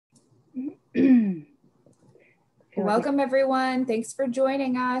Welcome everyone. Thanks for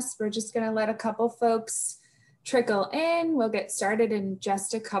joining us. We're just going to let a couple folks trickle in. We'll get started in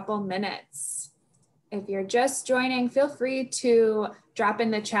just a couple minutes. If you're just joining, feel free to drop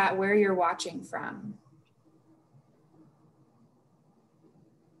in the chat where you're watching from.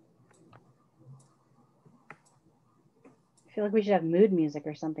 I feel like we should have mood music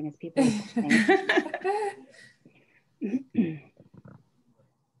or something as people are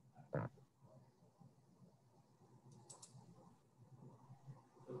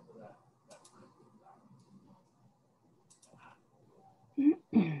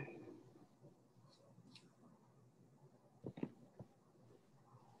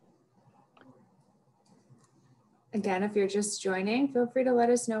Again, if you're just joining, feel free to let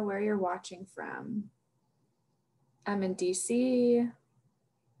us know where you're watching from. I'm in DC.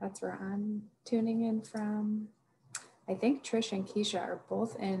 That's where I'm tuning in from. I think Trish and Kecia are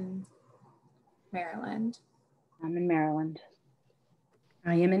both in Maryland. I'm in Maryland.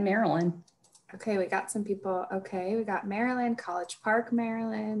 I am in Maryland. Okay, we got some people. Okay, we got Maryland, College Park,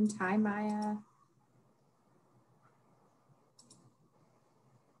 Maryland. Hi, Maya.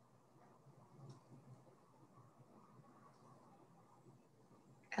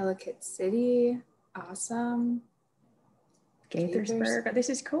 Ellicott City, awesome. Gaithersburg, this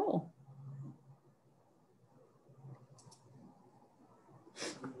is cool.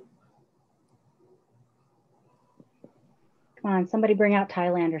 Come on, somebody bring out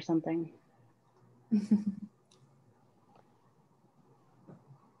Thailand or something.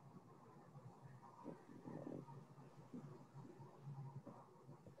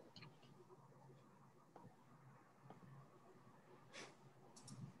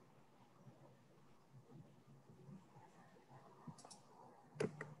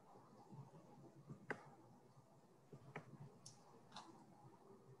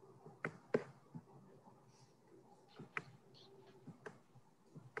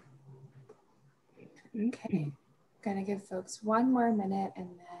 Okay, gonna give folks one more minute and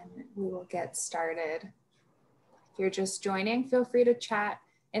then we will get started. If you're just joining, feel free to chat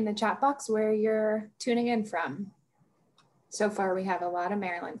in the chat box where you're tuning in from. So far, we have a lot of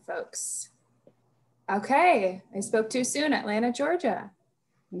Maryland folks. Okay, I spoke too soon, Atlanta, Georgia.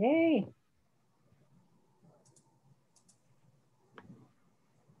 Yay.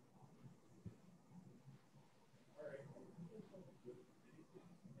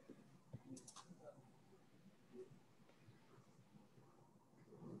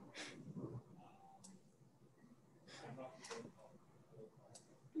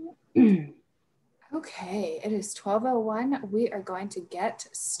 Okay, it is 12:01. We are going to get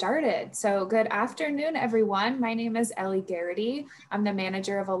started. So good afternoon, everyone. My name is Ellie Garrity. I'm the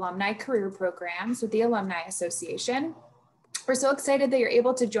manager of alumni career programs with the Alumni Association. We're so excited that you're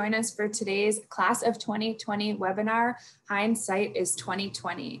able to join us for today's Class of 2020 webinar, Hindsight is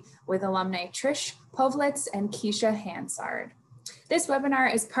 2020, with alumni Trish Povlitz and Kecia Hansard. This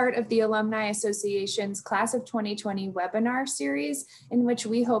webinar is part of the Alumni Association's Class of 2020 webinar series, in which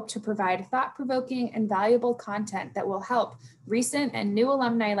we hope to provide thought-provoking and valuable content that will help recent and new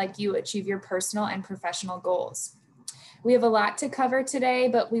alumni like you achieve your personal and professional goals. We have a lot to cover today,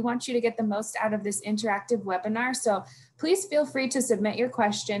 but we want you to get the most out of this interactive webinar. So please feel free to submit your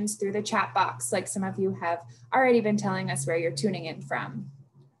questions through the chat box, like some of you have already been telling us where you're tuning in from.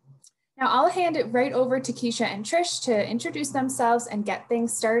 Now I'll hand it right over to Kecia and Trish to introduce themselves and get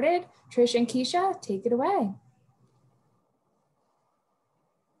things started. Trish and Kecia, take it away.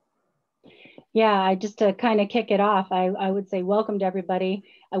 Yeah, just to kind of kick it off, I would say welcome to everybody.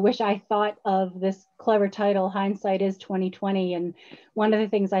 I wish I thought of this clever title, Hindsight is 2020. And one of the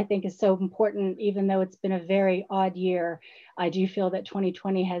things I think is so important, even though it's been a very odd year, I do feel that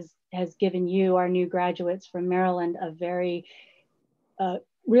 2020 has given you, our new graduates from Maryland, a very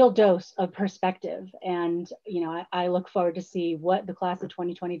real dose of perspective. And, you know, I look forward to see what the class of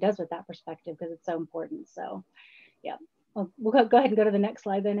 2020 does with that perspective, because it's so important. So yeah, we'll go ahead and go to the next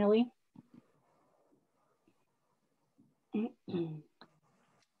slide then, Ellie.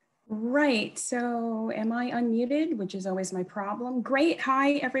 Right, so am I unmuted, which is always my problem? Great,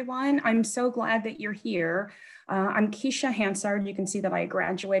 hi everyone. I'm so glad that you're here. I'm Kecia Hansard. You can see that I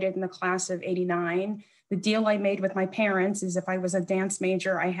graduated in the class of '89. The deal I made with my parents is if I was a dance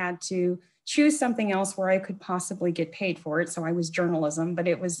major, I had to choose something else where I could possibly get paid for it. So I was journalism, but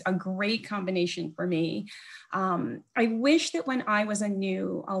it was a great combination for me. I wish that when I was a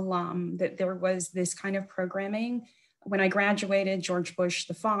new alum that there was this kind of programming. When I graduated, George Bush,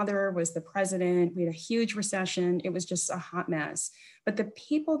 the father, was the president. We had a huge recession. It was just a hot mess. But the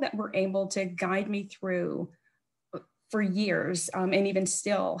people that were able to guide me through for years, and even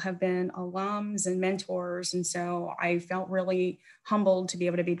still have been alums and mentors. And so I felt really humbled to be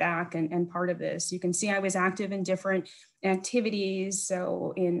able to be back and part of this. You can see I was active in different activities.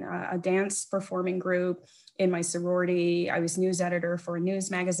 So in a dance performing group, in my sorority, I was news editor for a news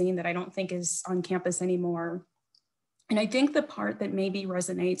magazine that I don't think is on campus anymore. And I think the part that maybe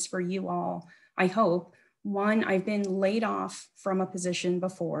resonates for you all, I hope, one, I've been laid off from a position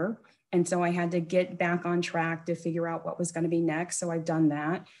before. And so I had to get back on track to figure out what was going to be next. So I've done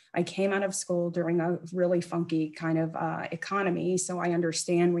that. I came out of school during a really funky kind of economy. So I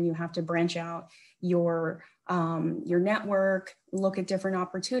understand when you have to branch out your network, look at different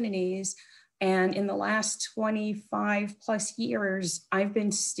opportunities. And in the last 25 plus years, I've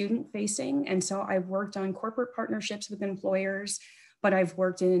been student facing. And so I've worked on corporate partnerships with employers, but I've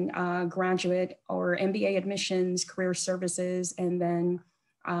worked in graduate or MBA admissions, career services, and then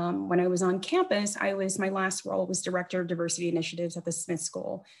when I was on campus, my last role was Director of Diversity Initiatives at the Smith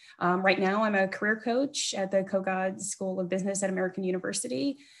School. Right now, I'm a career coach at the Kogod School of Business at American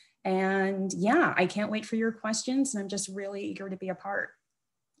University. And yeah, I can't wait for your questions. And I'm just really eager to be a part.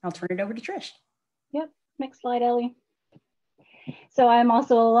 I'll turn it over to Trish. Yep, next slide, Ellie. So I'm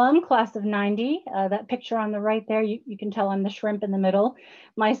also alum, class of 90. That picture on the right there, you can tell I'm the shrimp in the middle.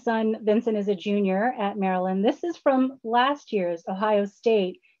 My son, Vincent, is a junior at Maryland. This is from last year's Ohio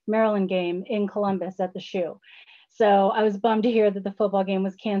State Maryland game in Columbus at the Shoe. So I was bummed to hear that the football game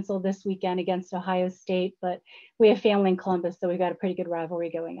was canceled this weekend against Ohio State, but we have family in Columbus, so we got a pretty good rivalry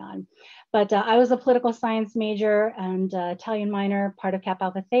going on. But I was a political science major and Italian minor, part of Kappa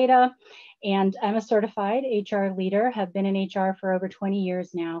Alpha Theta. And I'm a certified HR leader, have been in HR for over 20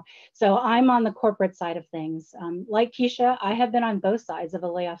 years now. So I'm on the corporate side of things. Like Kecia, I have been on both sides of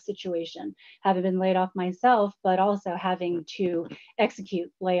a layoff situation, having been laid off myself, but also having to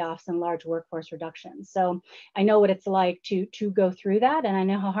execute layoffs and large workforce reductions. So I know what it's like to go through that, and I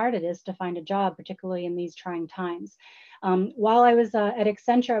know how hard it is to find a job, particularly in these trying times. While I was at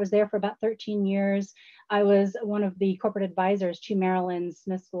Accenture, I was there for about 13 years. I was one of the corporate advisors to Maryland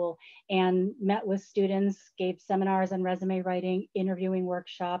Smith School and met with students, gave seminars on resume writing, interviewing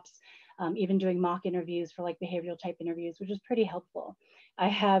workshops, even doing mock interviews for like behavioral type interviews, which was pretty helpful. I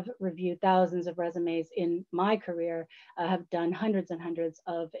have reviewed thousands of resumes in my career. I have done hundreds and hundreds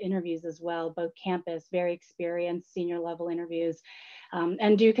of interviews as well, both campus, very experienced senior level interviews,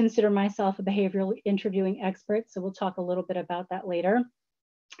 and do consider myself a behavioral interviewing expert. So we'll talk a little bit about that later.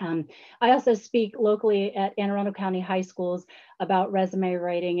 I also speak locally at Anne Arundel County high schools about resume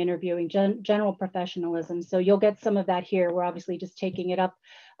writing, interviewing, general professionalism. So you'll get some of that here. We're obviously just taking it up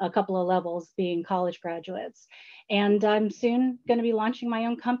a couple of levels, being college graduates. And I'm soon going to be launching my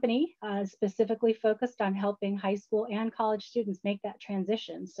own company, specifically focused on helping high school and college students make that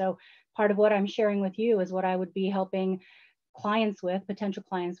transition. So part of what I'm sharing with you is what I would be helping clients with, potential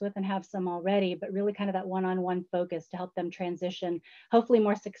clients with, and have some already, but really kind of that one-on-one focus to help them transition, hopefully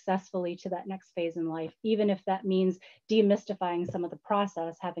more successfully to that next phase in life, even if that means demystifying some of the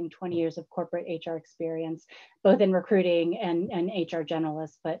process, having 20 years of corporate HR experience, both in recruiting and HR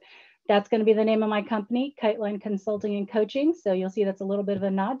generalists. But that's going to be the name of my company, Kiteline Consulting and Coaching. So you'll see that's a little bit of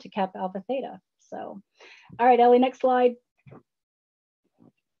a nod to Kappa Alpha Theta. So, all right, Ellie, next slide.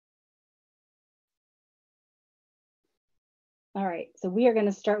 All right, so we are going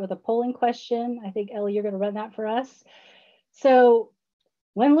to start with a polling question. I think, Ellie, you're going to run that for us. So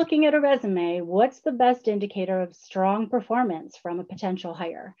when looking at a resume, what's the best indicator of strong performance from a potential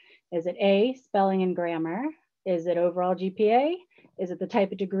hire? Is it A, spelling and grammar? Is it overall GPA? Is it the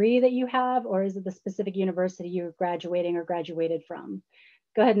type of degree that you have? Or is it the specific university you're graduating or graduated from?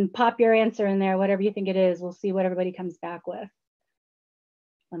 Go ahead and pop your answer in there, whatever you think it is. We'll see what everybody comes back with.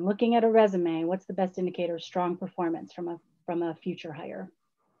 When looking at a resume, what's the best indicator of strong performance from a future hire?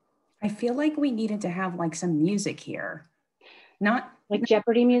 I feel like we needed to have like some music here. Not like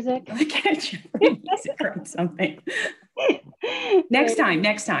Jeopardy music? Like Jeopardy music or something. Next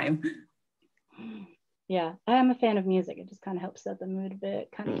time. Yeah, I am a fan of music. It just kind of helps set the mood a bit,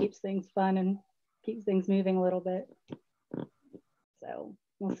 kind of keeps things fun and keeps things moving a little bit. So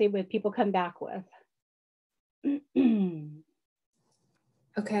we'll see what people come back with.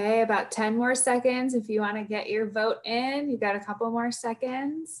 Okay, about 10 more seconds. If you want to get your vote in, you got a couple more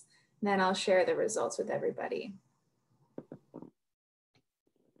seconds, and then I'll share the results with everybody.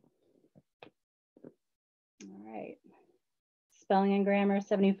 All right. Spelling and grammar,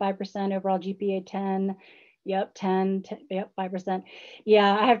 75%, overall GPA 10. Yep, 5%.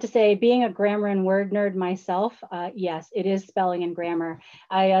 Yeah, I have to say, being a grammar and word nerd myself, yes, it is spelling and grammar.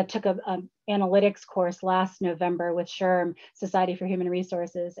 I took a analytics course last November with SHRM, Society for Human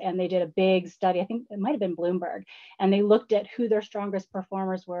Resources, and they did a big study. I think it might have been Bloomberg, and they looked at who their strongest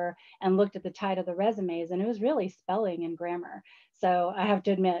performers were and looked at the title of the resumes, and it was really spelling and grammar. So I have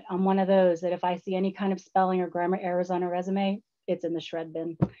to admit, I'm one of those that if I see any kind of spelling or grammar errors on a resume, it's in the shred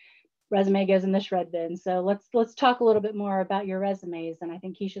bin. Resume goes in the shred bin. So let's talk a little bit more about your resumes. And I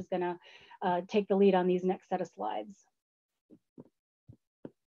think Kecia's gonna take the lead on these next set of slides.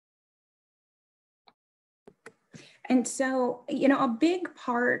 And so, you know, a big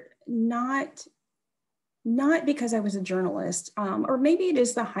part, not because I was a journalist, or maybe it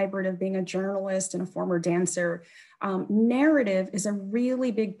is the hybrid of being a journalist and a former dancer. Narrative is a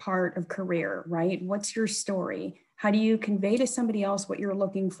really big part of career, right? What's your story? How do you convey to somebody else what you're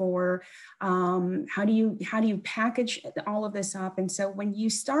looking for? How do you package all of this up? And so when you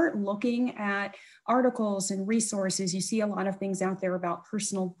start looking at articles and resources, you see a lot of things out there about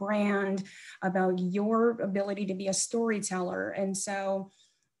personal brand, about your ability to be a storyteller. And so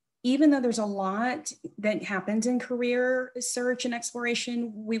even though there's a lot that happens in career search and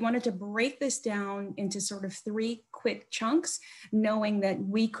exploration, we wanted to break this down into sort of 3 quick chunks, knowing that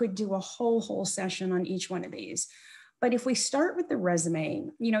we could do a whole session on each one of these. But if we start with the resume,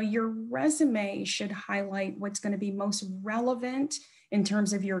 you know, your resume should highlight what's going to be most relevant in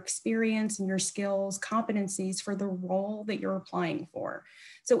terms of your experience and your skills, competencies for the role that you're applying for.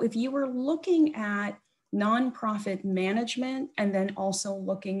 So if you were looking at nonprofit management and then also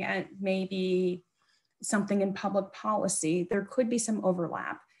looking at maybe something in public policy, there could be some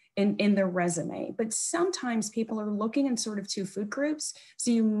overlap in the resume. But sometimes people are looking in sort of 2 food groups.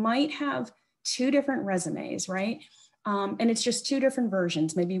 So you might have 2 different resumes, right? And it's just 2 different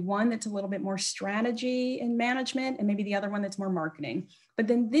versions, maybe one that's a little bit more strategy and management, and maybe the other one that's more marketing. But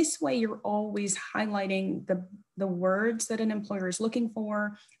then this way, you're always highlighting the words that an employer is looking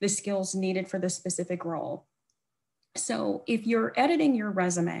for, the skills needed for the specific role. So if you're editing your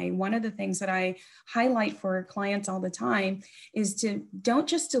resume, one of the things that I highlight for clients all the time is to don't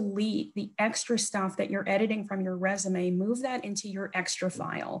just delete the extra stuff that you're editing from your resume, move that into your extra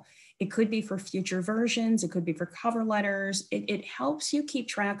file. It could be for future versions. It could be for cover letters. It helps you keep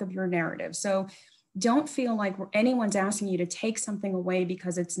track of your narrative. So don't feel like anyone's asking you to take something away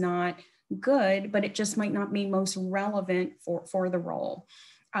because it's not good, but it just might not be most relevant for the role.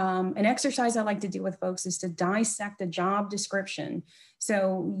 An exercise I like to do with folks is to dissect a job description.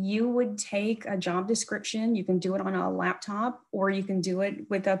 So you would take a job description, you can do it on a laptop, or you can do it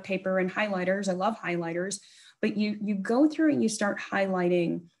with a paper and highlighters. I love highlighters, but you go through and you start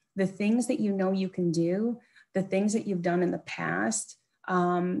highlighting the things that you know you can do, the things that you've done in the past.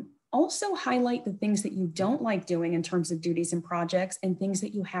 Also highlight the things that you don't like doing in terms of duties and projects and things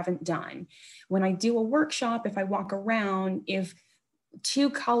that you haven't done. When I do a workshop, if I walk around, if 2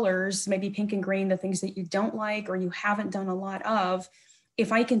 colors, maybe pink and green, the things that you don't like or you haven't done a lot of,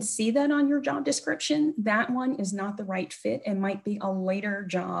 if I can see that on your job description, that one is not the right fit. It might be a later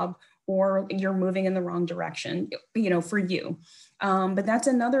job or you're moving in the wrong direction, you know, for you. But that's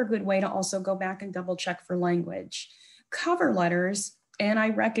another good way to also go back and double check for language. Cover letters, and I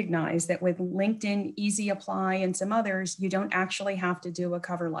recognize that with LinkedIn, Easy Apply, and some others, you don't actually have to do a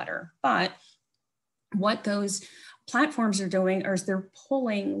cover letter. But what those platforms are doing is they're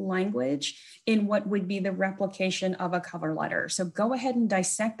pulling language in what would be the replication of a cover letter. So go ahead and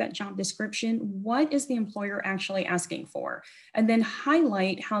dissect that job description. What is the employer actually asking for? And then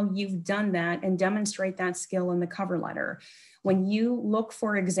highlight how you've done that and demonstrate that skill in the cover letter. When you look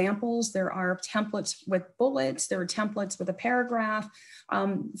for examples, there are templates with bullets, there are templates with a paragraph.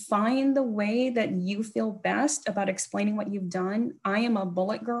 Find the way that you feel best about explaining what you've done. I am a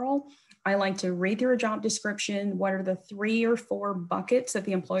bullet girl. I like to read through a job description. What are the 3 or 4 buckets that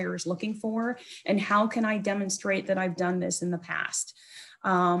the employer is looking for? And how can I demonstrate that I've done this in the past?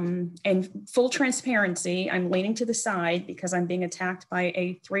 And full transparency, I'm leaning to the side because I'm being attacked by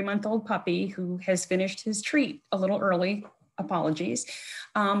a 3-month-old puppy who has finished his treat a little early. Apologies.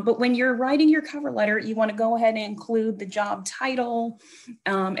 But when you're writing your cover letter, you want to go ahead and include the job title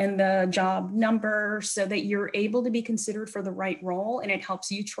and the job number so that you're able to be considered for the right role and it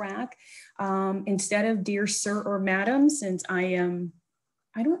helps you track. Instead of dear sir or madam, since I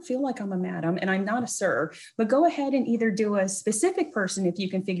don't feel like I'm a madam and I'm not a sir, but go ahead and either do a specific person if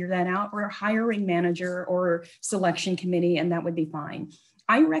you can figure that out, or a hiring manager or selection committee, and that would be fine.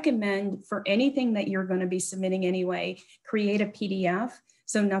 I recommend for anything that you're going to be submitting anyway, create a PDF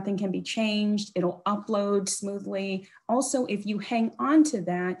so nothing can be changed. It'll upload smoothly. Also, if you hang on to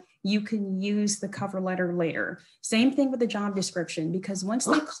that, you can use the cover letter later. Same thing with the job description, because once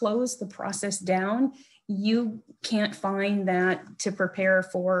they close the process down, you can't find that to prepare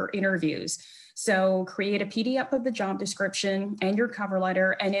for interviews. So create a PDF of the job description and your cover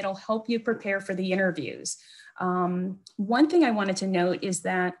letter, and it'll help you prepare for the interviews. One thing I wanted to note is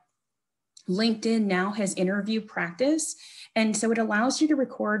that LinkedIn now has interview practice. And so it allows you to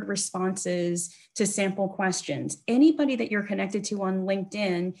record responses to sample questions. Anybody that you're connected to on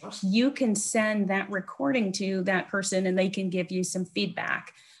LinkedIn, you can send that recording to that person and they can give you some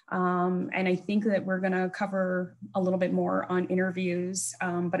feedback. And I think that we're going to cover a little bit more on interviews, but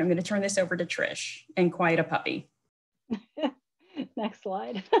I'm going to turn this over to Trish and quiet a puppy. Next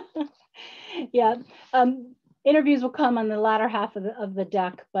slide. Yeah. Interviews will come on the latter half of the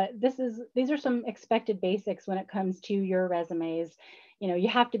deck, but these are some expected basics when it comes to your resumes. You know, you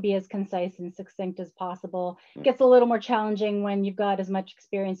have to be as concise and succinct as possible. It gets a little more challenging when you've got as much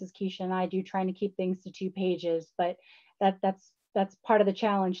experience as Kecia and I do, trying to keep things to 2 pages, but that's part of the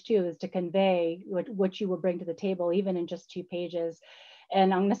challenge too, is to convey what you will bring to the table, even in just 2 pages.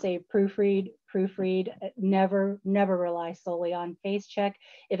 And I'm going to say proofread, never rely solely on face check.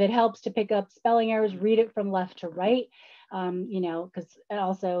 If it helps to pick up spelling errors, read it from left to right. You know, because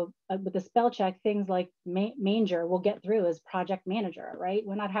also with the spell check, things like manger we'll get through as project manager, right?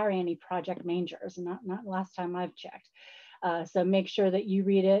 We're not hiring any project mangers, not last time I've checked. So make sure that you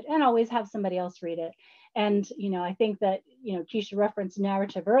read it and always have somebody else read it. And, you know, I think that, you know, Kecia referenced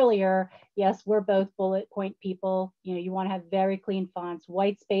narrative earlier. Yes, we're both bullet point people. You know, you want to have very clean fonts.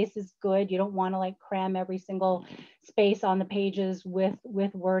 White space is good. You don't want to like cram every single space on the pages with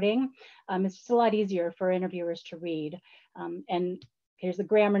wording. It's just a lot easier for interviewers to read. And here's the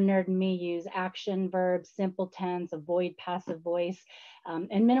grammar nerd in me: use action verbs, simple tense, avoid passive voice,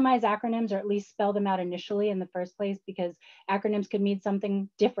 and minimize acronyms, or at least spell them out initially in the first place, because acronyms could mean something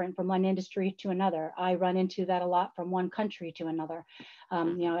different from one industry to another. I run into that a lot from one country to another.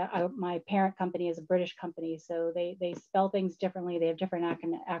 You know, my parent company is a British company, so they spell things differently. They have different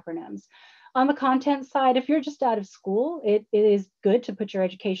acronyms. On the content side, if you're just out of school, it is good to put your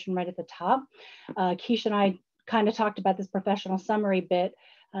education right at the top. Kecia and I kind of talked about this professional summary bit.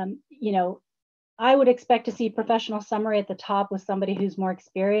 You know, I would expect to see professional summary at the top with somebody who's more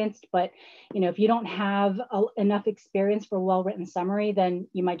experienced, but you know, if you don't have enough experience for a well-written summary, then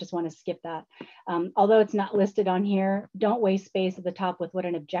you might just want to skip that. Although it's not listed on here, don't waste space at the top with what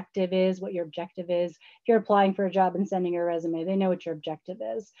an objective is, what your objective is. If you're applying for a job and sending your resume, they know what your objective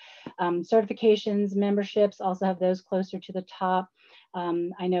is. Certifications, memberships, also have those closer to the top.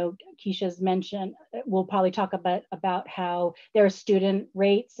 I know Kecia's mentioned, we'll probably talk about how there are student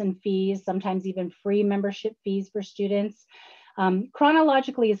rates and fees, sometimes even free membership fees for students.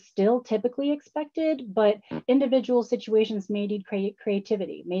 Chronologically is still typically expected, but individual situations may need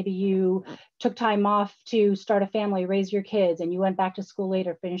creativity. Maybe you took time off to start a family, raise your kids, and you went back to school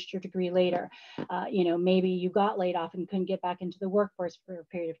later, finished your degree later. You know, maybe you got laid off and couldn't get back into the workforce for a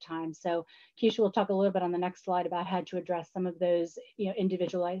period of time. So Kecia will talk a little bit on the next slide about how to address some of those, you know,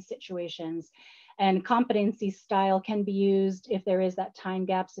 individualized situations. And competency style can be used if there is that time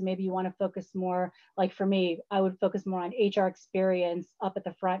gap. So maybe you want to focus more, like for me, I would focus more on HR experience up at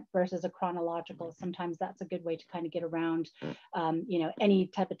the front versus a chronological. Sometimes that's a good way to kind of get around, you know, any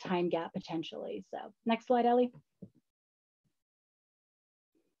type of time gap potentially. So next slide, Ellie.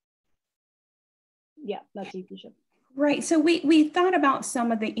 Yeah, that's you, Kecia. Right. So we thought about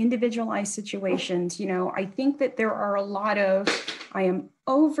some of the individualized situations. You know, I think that there are a lot of, I am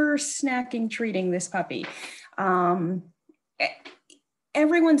over snacking treating this puppy.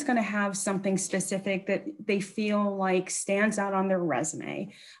 Everyone's going to have something specific that they feel like stands out on their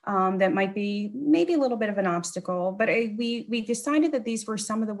resume that might be maybe a little bit of an obstacle, but we decided that these were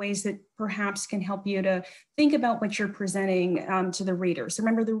some of the ways that perhaps can help you to think about what you're presenting to the reader. So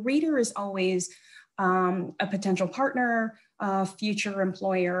remember, the reader is always a potential partner, a future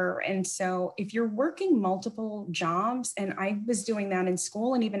employer. And so if you're working multiple jobs, and I was doing that in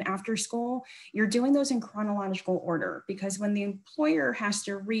school and even after school, you're doing those in chronological order, because when the employer has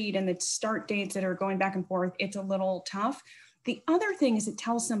to read and the start dates that are going back and forth, it's a little tough. The other thing is it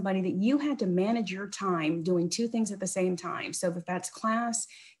tells somebody that you had to manage your time doing 2 things at the same time. So if that's class,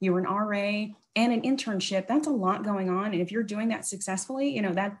 you're an RA and an internship, that's a lot going on. And if you're doing that successfully, you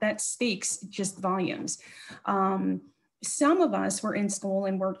know, that speaks just volumes. Some of us were in school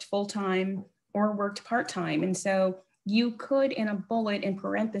and worked full-time or worked part-time. And so you could, in a bullet in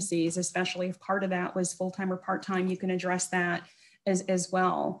parentheses, especially if part of that was full-time or part-time, you can address that as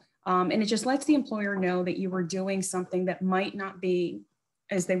well. And it just lets the employer know that you were doing something that might not be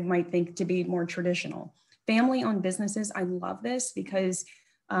as they might think to be more traditional. Family-owned businesses, I love this because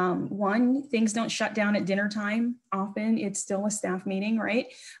One, things don't shut down at dinner time. Often it's still a staff meeting, right?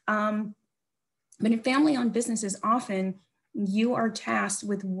 But in family-owned businesses, often you are tasked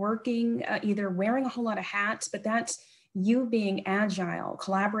with working, either wearing a whole lot of hats, but that's you being agile,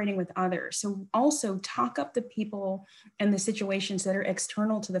 collaborating with others. So also talk up the people and the situations that are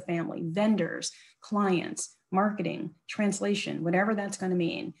external to the family, vendors, clients, marketing, translation, whatever that's going to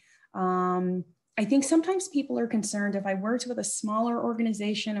mean. I think sometimes people are concerned, if I worked with a smaller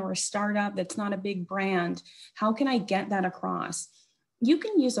organization or a startup that's not a big brand, how can I get that across? You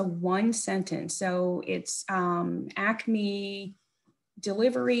can use a one sentence. So it's Acme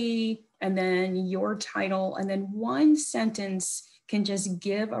delivery, and then your title, and then one sentence can just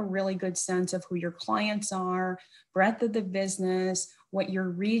give a really good sense of who your clients are, breadth of the business, what your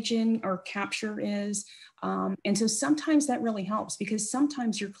region or capture is. And so sometimes that really helps, because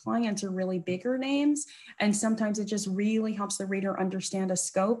sometimes your clients are really bigger names, and sometimes it just really helps the reader understand a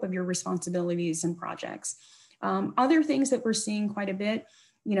scope of your responsibilities and projects. Other things that we're seeing quite a bit,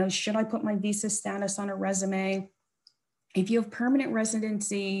 should I put my visa status on a resume? If you have permanent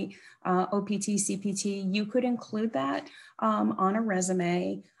residency, OPT, CPT, you could include that on a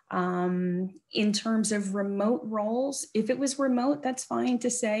resume. In terms of remote roles, if it was remote, that's fine to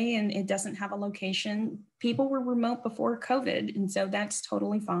say, and it doesn't have a location. People were remote before COVID, and so that's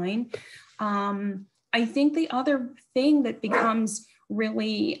totally fine. I think the other thing that becomes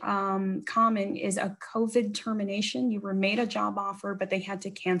really common is a COVID termination. You were made a job offer, but they had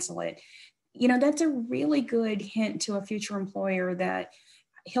to cancel it. That's a really good hint to a future employer that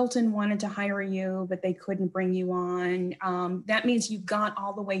Hilton wanted to hire you, but they couldn't bring you on. That means you got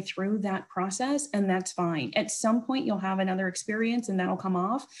all the way through that process, and that's fine. At some point, you'll have another experience and that'll come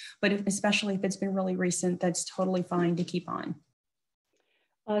off. But especially if it's been really recent, that's totally fine to keep on.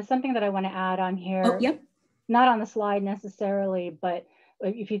 Something that I want to add on here, oh, yep. Not on the slide necessarily, but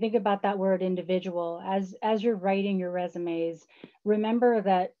if you think about that word individual, as you're writing your resumes, remember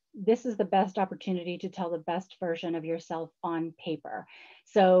that this is the best opportunity to tell the best version of yourself on paper.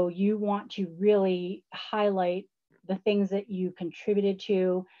 So you want to really highlight the things that you contributed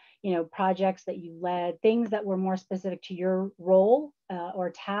to, projects that you led, things that were more specific to your role or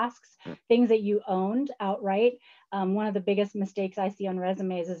tasks, things that you owned outright. One of the biggest mistakes I see on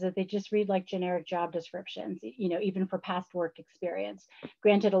resumes is that they just read like generic job descriptions, even for past work experience.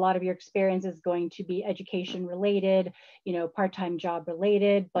 Granted, a lot of your experience is going to be education related, part-time job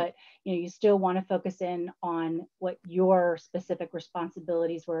related, but you still want to focus in on what your specific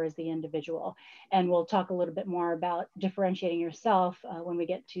responsibilities were as the individual. And we'll talk a little bit more about differentiating yourself when we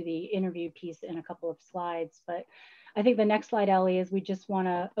get to the interview piece in a couple of slides. But I think the next slide, Ellie, is we just want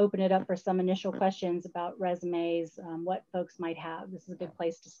to open it up for some initial questions about resumes, what folks might have. This is a good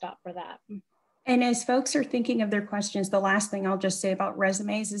place to stop for that. And as folks are thinking of their questions, the last thing I'll just say about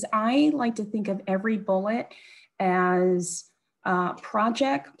resumes is I like to think of every bullet as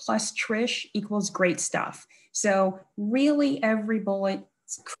project plus Trish equals great stuff. So really every bullet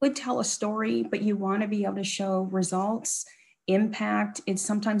could tell a story, but you want to be able to show results, impact. It's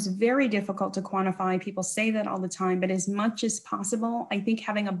sometimes very difficult to quantify. People say that all the time, but as much as possible, I think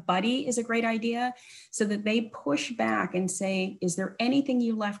having a buddy is a great idea so that they push back and say, is there anything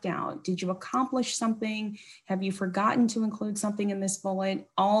you left out? Did you accomplish something? Have you forgotten to include something in this bullet?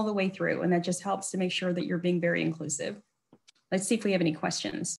 All the way through. And that just helps to make sure that you're being very inclusive. Let's see if we have any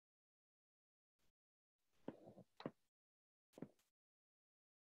questions.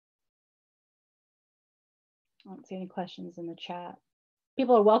 I don't see any questions in the chat.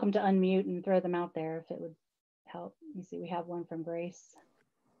 People are welcome to unmute and throw them out there if it would help. Let me see, we have one from Grace.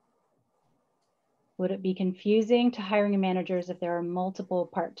 Would it be confusing to hiring managers if there are multiple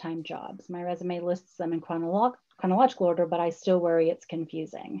part-time jobs? My resume lists them in chronological order, but I still worry it's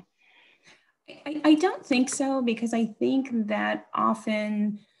confusing. I don't think so, because I think that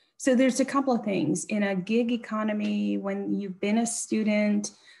often, so there's a couple of things. In a gig economy, when you've been a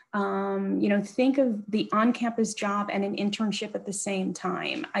student, think of the on-campus job and an internship at the same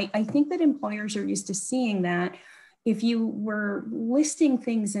time. I think that employers are used to seeing that. If you were listing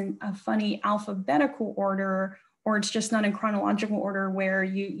things in a funny alphabetical order, or it's just not in chronological order where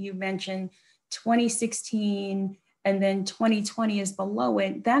you mentioned 2016 and then 2020 is below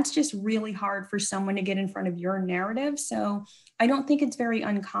it, that's just really hard for someone to get in front of your narrative. So I don't think it's very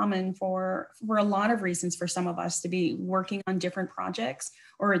uncommon for a lot of reasons for some of us to be working on different projects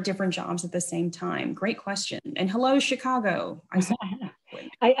or at different jobs at the same time. Great question. And hello, Chicago.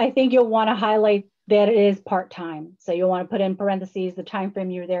 I think you'll want to highlight that it is part-time. So you'll want to put in parentheses the time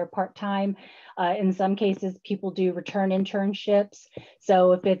frame you're there part-time. In some cases, people do return internships.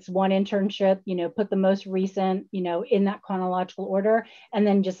 So if it's one internship, put the most recent, in that chronological order, and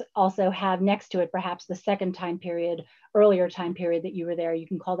then just also have next to it perhaps the second time period, earlier time period that you were there. You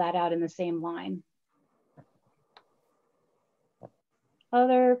can call that out in the same line.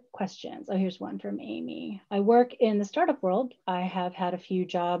 Other questions? Oh, here's one from Amy. I work in the startup world. I have had a few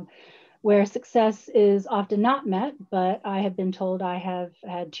jobs where success is often not met, but I have been told I have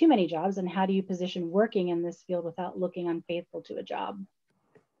had too many jobs. And how do you position working in this field without looking unfaithful to a job?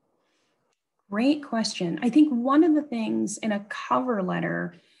 Great question. I think one of the things in a cover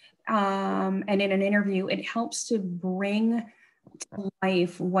letter and in an interview, it helps to bring to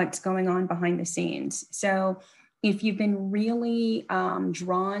life what's going on behind the scenes. So if you've been really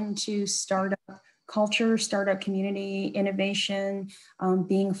drawn to startup culture, startup community, innovation,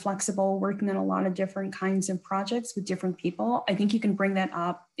 being flexible, working on a lot of different kinds of projects with different people, I think you can bring that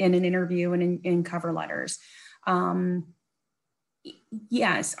up in an interview and in cover letters.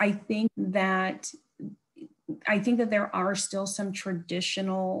 Yes, I think that there are still some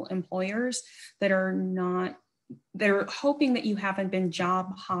traditional employers that are they're hoping that you haven't been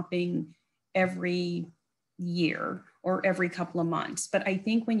job hopping every year or every couple of months. But I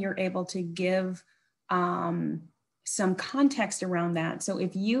think when you're able to give some context around that. So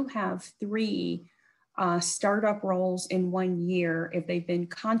if you have 3 startup roles in 1 year, if they've been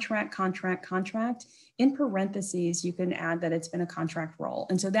contract, in parentheses, you can add that it's been a contract role.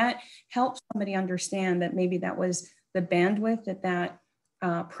 And so that helps somebody understand that maybe that was the bandwidth that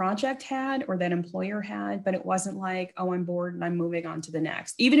project had or that employer had, but it wasn't like, oh, I'm bored and I'm moving on to the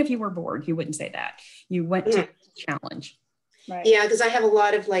next. Even if you were bored, you wouldn't say that. You went to challenge. Right. Yeah, because I have a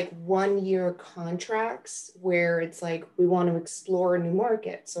lot of like 1-year contracts where it's like, we want to explore a new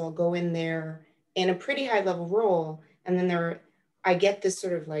market. So I'll go in there in a pretty high level role. And then I get this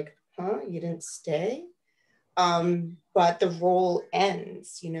sort of like, huh, you didn't stay? But the role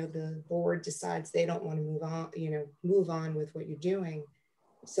ends, the board decides they don't want to move on with what you're doing.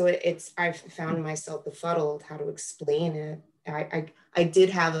 So I've found myself befuddled how to explain it. I did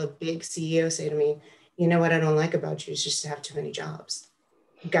have a big CEO say to me, you know what I don't like about you is just to have too many jobs.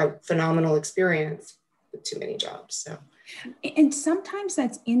 You've got phenomenal experience with too many jobs. So, and sometimes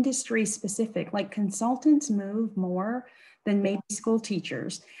that's industry specific, like consultants move more than maybe school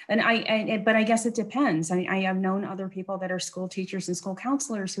teachers. But I guess it depends. I have known other people that are school teachers and school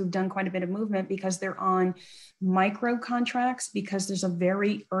counselors who've done quite a bit of movement because they're on micro contracts because there's a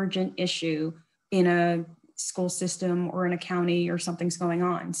very urgent issue in a school system or in a county or something's going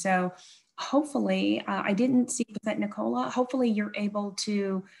on. So hopefully, I didn't see that, Nicola. Hopefully you're able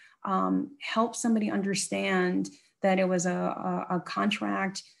to help somebody understand that it was a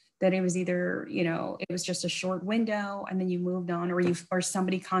contract, that it was either, it was just a short window and then you moved on, or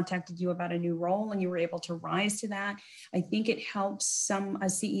somebody contacted you about a new role and you were able to rise to that. I think it helps a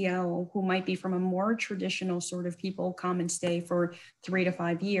CEO who might be from a more traditional sort of people come and stay for 3 to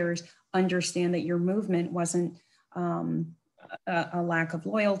 5 years, understand that your movement wasn't a lack of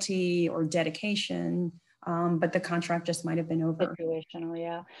loyalty or dedication, but the contract just might have been over. Situational,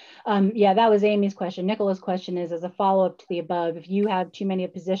 yeah. Yeah, that was Amy's question. Nicola's question is, as a follow-up to the above, if you have too many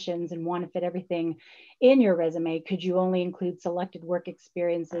positions and want to fit everything in your resume, could you only include selected work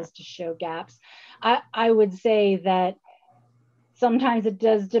experiences to show gaps? I would say that sometimes it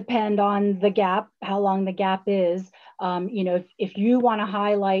does depend on the gap, how long the gap is. If you want to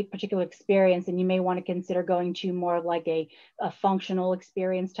highlight particular experience, and you may want to consider going to more of like a functional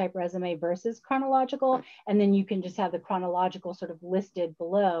experience type resume versus chronological, and then you can just have the chronological sort of listed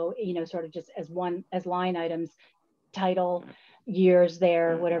below, sort of just as line items, title, years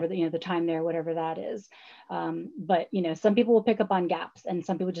there, whatever the time there, whatever that is. But some people will pick up on gaps and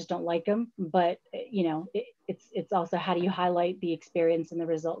some people just don't like them. But it's also how do you highlight the experience and the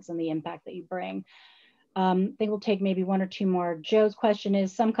results and the impact that you bring. I think we'll take maybe 1 or 2 more. Joe's question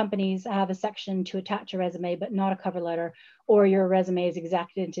is, some companies have a section to attach a resume, but not a cover letter, or your resume is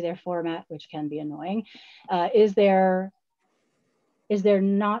exacted into their format, which can be annoying. Is there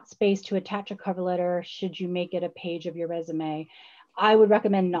not space to attach a cover letter? Should you make it a page of your resume? I would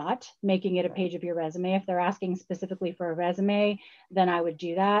recommend not making it a page of your resume. If they're asking specifically for a resume, then I would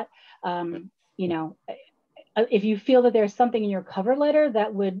do that. If you feel that there's something in your cover letter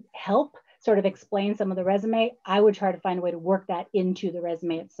that would help sort of explain some of the resume, I would try to find a way to work that into the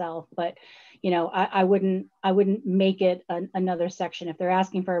resume itself. But I wouldn't make it another section. If they're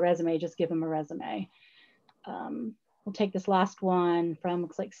asking for a resume, just give them a resume. We'll take this last one from,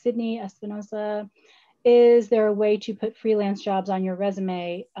 looks like Sydney Espinosa. Is there a way to put freelance jobs on your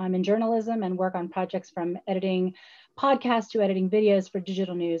resume? I'm in journalism and work on projects from editing podcasts to editing videos for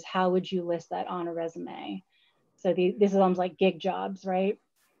digital news. How would you list that on a resume? So this is almost like gig jobs, right?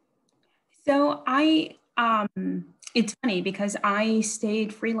 So it's funny because I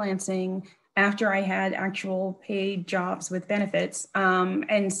stayed freelancing after I had actual paid jobs with benefits.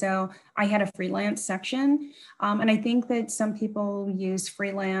 And so I had a freelance section. And I think that some people use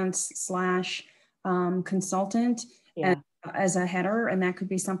freelance / consultant as a header, and that could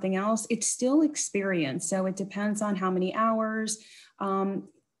be something else. It's still experience. So it depends on how many hours.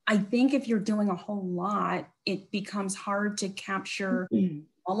 I think if you're doing a whole lot, it becomes hard to capture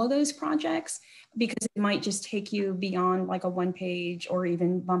all of those projects because it might just take you beyond like a 1 page or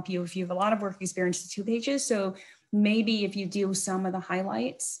even bump you if you have a lot of work experience to 2 pages. So maybe if you do some of the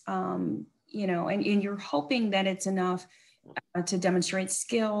highlights, and you're hoping that it's enough to demonstrate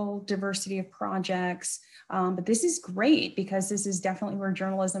skill, diversity of projects. But this is great because this is definitely where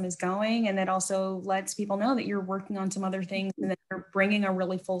journalism is going. And that also lets people know that you're working on some other things and that you're bringing a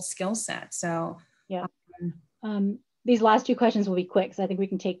really full skill set. So yeah. These last 2 questions will be quick, so I think we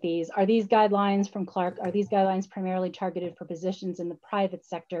can take these. Are these guidelines from Clark, are these guidelines primarily targeted for positions in the private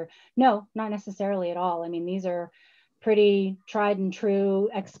sector? No, not necessarily at all. I mean, these are pretty tried and true,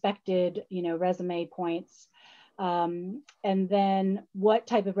 expected, resume points. And then what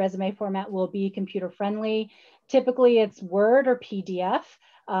type of resume format will be computer friendly? Typically it's Word or PDF.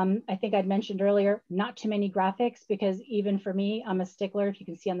 I think I'd mentioned earlier, not too many graphics because even for me, I'm a stickler. If you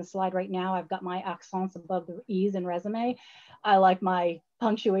can see on the slide right now, I've got my accents above the E's in resume. I like my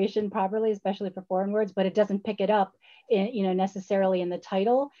punctuation properly, especially for foreign words, but it doesn't pick it up necessarily in the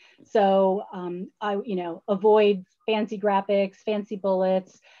title. So I avoid fancy graphics, fancy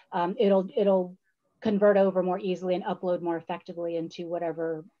bullets. It'll convert over more easily and upload more effectively into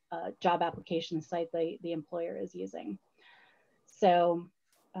whatever job application site the employer is using. So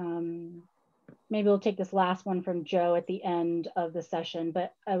maybe we'll take this last one from Joe at the end of the session,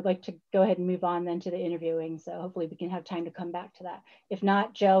 but I would like to go ahead and move on then to the interviewing. So hopefully we can have time to come back to that. If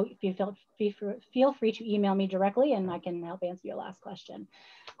not, Joe, if you feel free to email me directly and I can help answer your last question.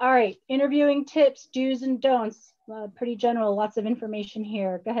 All right, interviewing tips, do's and don'ts, pretty general, lots of information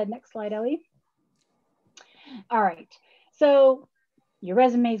here. Go ahead, next slide, Ellie. All right, so your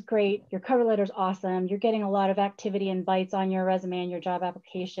resume is great, your cover letter is awesome, you're getting a lot of activity and bites on your resume and your job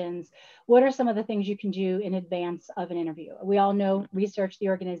applications. What are some of the things you can do in advance of an interview? We all know research the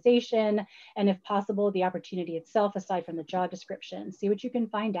organization and if possible, the opportunity itself aside from the job description. See what you can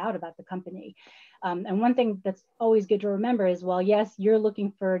find out about the company. And one thing that's always good to remember is, well, yes, you're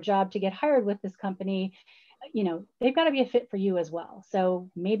looking for a job to get hired with this company, they've got to be a fit for you as well. So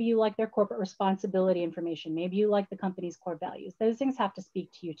maybe you like their corporate responsibility information. Maybe you like the company's core values. Those things have to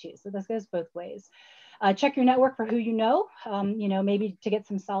speak to you too. So this goes both ways. Check your network for who you know, maybe to get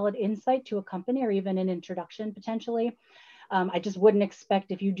some solid insight to a company or even an introduction potentially. I just wouldn't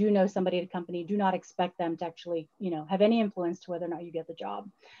expect, if you do know somebody at a company, do not expect them to actually, have any influence to whether or not you get the job.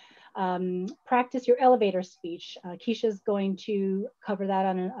 Practice your elevator speech. Kecia's going to cover that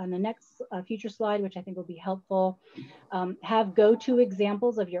on the next future slide, which I think will be helpful. Have go-to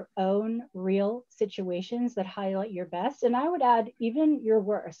examples of your own real situations that highlight your best. And I would add even your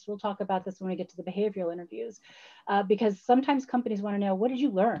worst. We'll talk about this when we get to the behavioral interviews, because sometimes companies want to know, what did you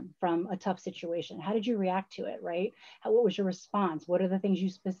learn from a tough situation? How did you react to it, right? What was your response? What are the things you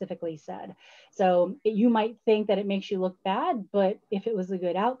specifically said? So you might think that it makes you look bad, but if it was a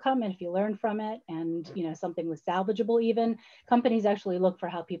good outcome, and if you learn from it and something was salvageable, even companies actually look for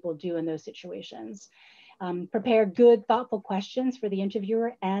how people do in those situations. Prepare good, thoughtful questions for the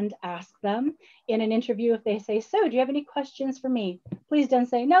interviewer and ask them in an interview. If they say, so do you have any questions for me? Please don't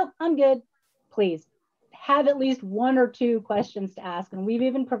say, no, I'm good. Please have at least 1 or 2 questions to ask. And we've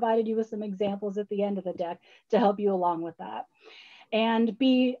even provided you with some examples at the end of the deck to help you along with that. And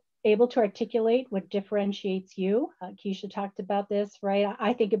be able to articulate what differentiates you. Kecia talked about this, right?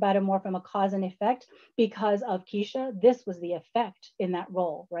 I think about it more from a cause and effect. Because of Kecia, this was the effect in that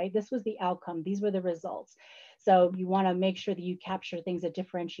role, right? This was the outcome. These were the results. So you want to make sure that you capture things that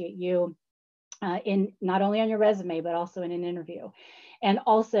differentiate you in not only on your resume, but also in an interview. And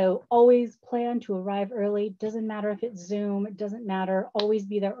also always plan to arrive early. Doesn't matter if it's Zoom, it doesn't matter, always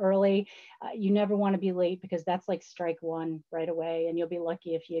be there early. You never want to be late because that's like strike 1 right away. And you'll be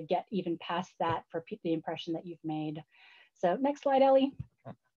lucky if you get even past that for the impression that you've made. So next slide, Ellie.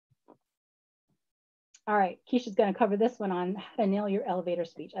 All right, Kecia's going to cover this one on how to nail your elevator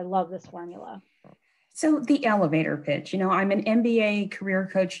speech. I love this formula. So the elevator pitch, I'm an MBA career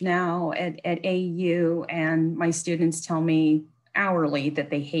coach now at AU, and my students tell me hourly that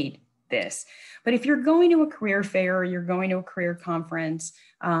they hate this. But if you're going to a career fair, or you're going to a career conference,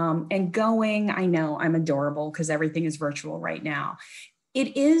 and I know I'm adorable because everything is virtual right now.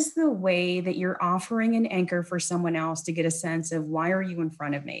 It is the way that you're offering an anchor for someone else to get a sense of, why are you in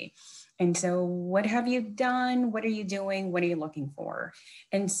front of me? And so what have you done? What are you doing? What are you looking for?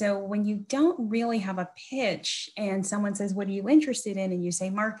 And so when you don't really have a pitch and someone says, what are you interested in? And you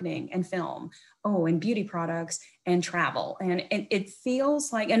say marketing and film, and beauty products and travel. And it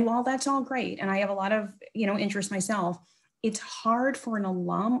feels like, and while that's all great, and I have a lot of, interest myself, it's hard for an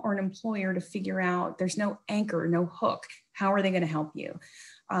alum or an employer to figure out, there's no anchor, no hook. How are they going to help you?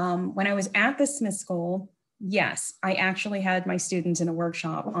 When I was at the Smith School, yes, I actually had my students in a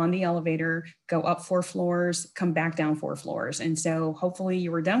workshop on the elevator, go up 4 floors, come back down 4 floors. And so hopefully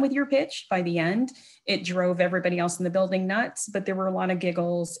you were done with your pitch by the end. It drove everybody else in the building nuts, but there were a lot of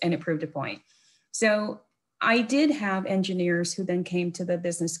giggles and it proved a point. So I did have engineers who then came to the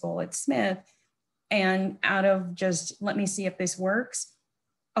business school at Smith, and out of just, let me see if this works,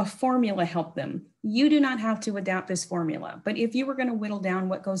 a formula helped them. You do not have to adapt this formula, but if you were going to whittle down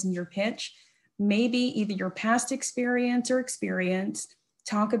what goes in your pitch, maybe either your past experience,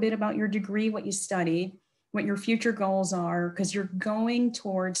 talk a bit about your degree, what you studied, what your future goals are, because you're going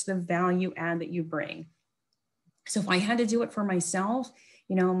towards the value add that you bring. So if I had to do it for myself,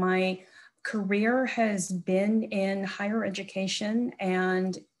 my career has been in higher education.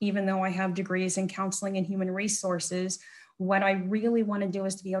 And even though I have degrees in counseling and human resources, what I really want to do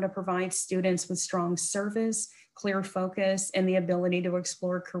is to be able to provide students with strong service, clear focus, and the ability to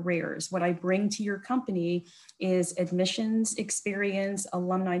explore careers. What I bring to your company is admissions experience,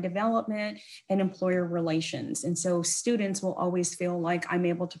 alumni development, and employer relations. And so students will always feel like I'm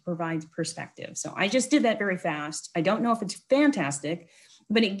able to provide perspective. So I just did that very fast. I don't know if it's fantastic,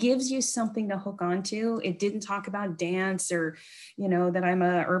 but it gives you something to hook onto. It didn't talk about dance or, that I'm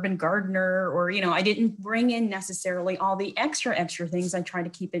a urban gardener, or, I didn't bring in necessarily all the extra things. I try to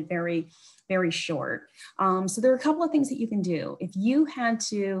keep it very, very short. So there are a couple of things that you can do. If you had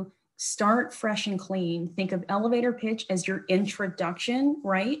to start fresh and clean, think of elevator pitch as your introduction,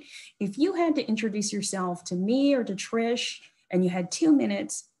 right? If you had to introduce yourself to me or to Trish and you had 2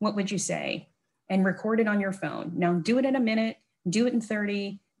 minutes, what would you say? And record it on your phone. Now do it in a minute. Do it in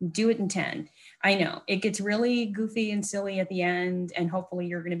 30, do it in 10. I know it gets really goofy and silly at the end, and hopefully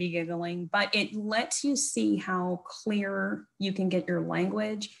you're going to be giggling, but it lets you see how clear you can get your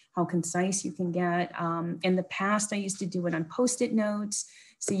language, how concise you can get. In the past, I used to do it on Post-it notes.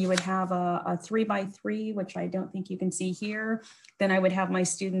 So you would have a 3x3, which I don't think you can see here. Then I would have my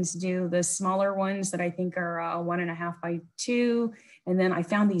students do the smaller ones that I think are 1.5x2. And then I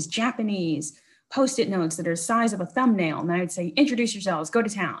found these Japanese Post-it notes that are the size of a thumbnail. And I would say, introduce yourselves, go to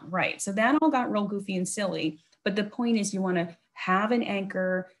town, right? So that all got real goofy and silly. But the point is you want to have an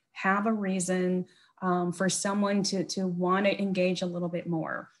anchor, have a reason for someone to want to engage a little bit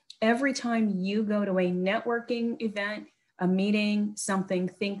more. Every time you go to a networking event, a meeting, something,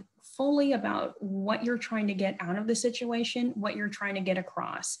 think fully about what you're trying to get out of the situation, what you're trying to get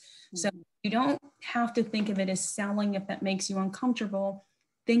across. So you don't have to think of it as selling if that makes you uncomfortable.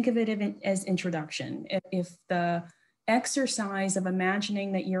 Think of it as introduction. If the exercise of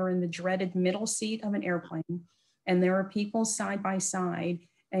imagining that you're in the dreaded middle seat of an airplane and there are people side by side,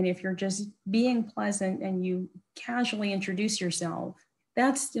 and if you're just being pleasant and you casually introduce yourself,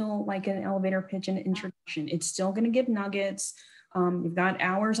 that's still like an elevator pitch and introduction. It's still going to give nuggets. You've got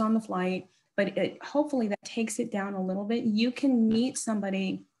hours on the flight, but hopefully that takes it down a little bit. You can meet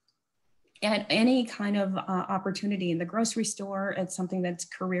somebody at any kind of opportunity in the grocery store, at something that's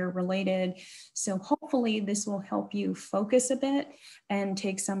career related. So hopefully this will help you focus a bit and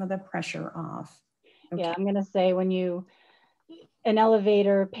take some of the pressure off. Okay. Yeah, I'm going to say an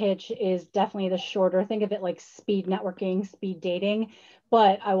elevator pitch is definitely the shorter. Think of it like speed networking, speed dating.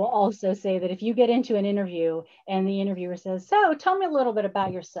 But I will also say that if you get into an interview and the interviewer says, so tell me a little bit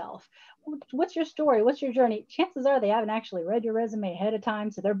about yourself. What's your story? What's your journey? Chances are they haven't actually read your resume ahead of time.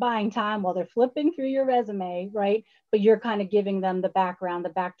 So they're buying time while they're flipping through your resume, right? But you're kind of giving them the background, the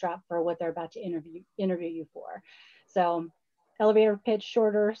backdrop for what they're about to interview you for. So elevator pitch,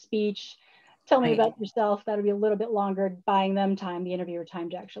 shorter speech. Tell me about yourself. That'll be a little bit longer, buying them time, the interviewer time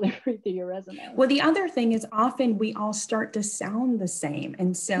to actually read through your resume. Well, the other thing is often we all start to sound the same.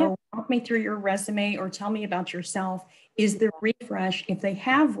 And so walk me through your resume or tell me about yourself is the refresh if they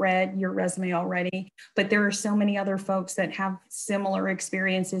have read your resume already, but there are so many other folks that have similar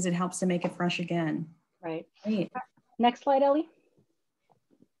experiences. It helps to make it fresh again. Right. Next slide, Ellie.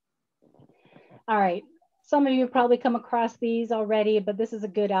 All right. Some of you have probably come across these already, but this is a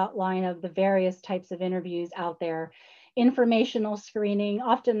good outline of the various types of interviews out there. informational screening.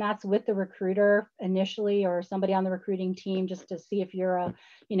 Often that's with the recruiter initially, or somebody on the recruiting team, just to see if you're a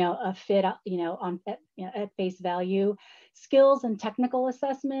fit, at face value. Skills and technical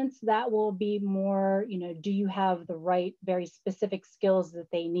assessments, that will be more, do you have the right, very specific skills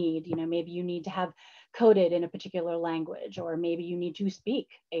that they need? Maybe you need to have coded in a particular language, or maybe you need to speak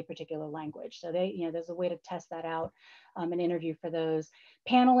a particular language. So there's a way to test that out and interview for those.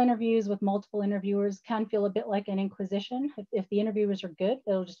 Panel interviews with multiple interviewers can feel a bit like an inquisition. If the interviewers are good,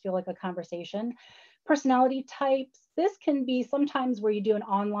 it'll just feel like a conversation. Personality types, this can be sometimes where you do an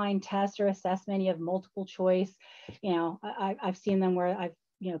online test or assessment, you have multiple choice. I've seen them where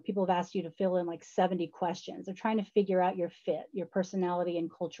people have asked you to fill in like 70 questions. They're trying to figure out your fit, your personality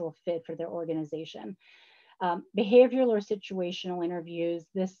and cultural fit for their organization. Behavioral or situational interviews,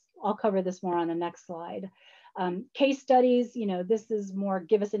 I'll cover this more on the next slide. Case studies, this is more,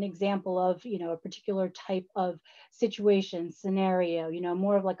 give us an example of, a particular type of situation, scenario,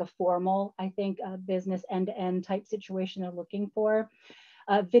 more of like a formal, I think, business end-to-end type situation they're looking for.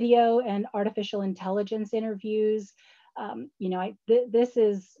 Video and artificial intelligence interviews, this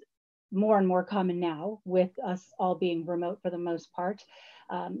is more and more common now with us all being remote for the most part,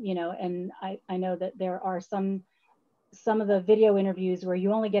 and I know that there are some of the video interviews where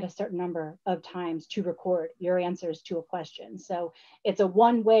you only get a certain number of times to record your answers to a question. So it's a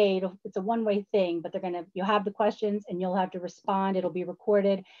one-way thing, but you'll have the questions and you'll have to respond. It'll be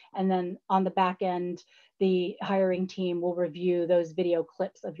recorded. And then on the back end, the hiring team will review those video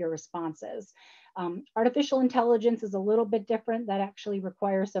clips of your responses. Artificial intelligence is a little bit different. That actually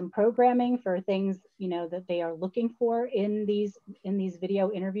requires some programming for things, that they are looking for in these video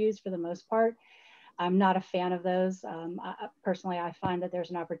interviews for the most part. I'm not a fan of those. Personally, I find that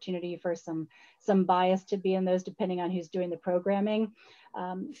there's an opportunity for some bias to be in those depending on who's doing the programming.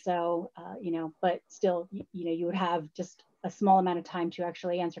 But still, you would have just a small amount of time to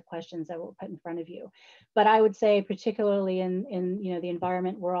actually answer questions that were put in front of you. But I would say, particularly in the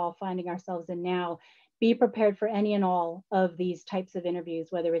environment we're all finding ourselves in now, be prepared for any and all of these types of interviews,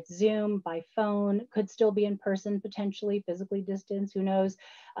 whether it's Zoom, by phone, could still be in person, potentially physically distanced, who knows,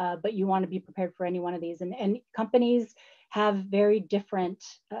 but you want to be prepared for any one of these. And companies have very different,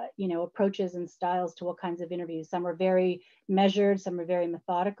 approaches and styles to what kinds of interviews. Some are very measured, some are very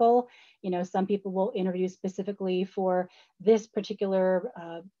methodical. Some people will interview specifically for this particular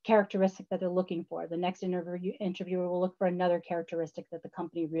characteristic that they're looking for. The next interviewer will look for another characteristic that the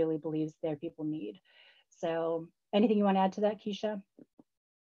company really believes their people need. So anything you want to add to that, Kecia?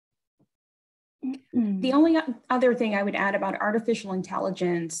 The only other thing I would add about artificial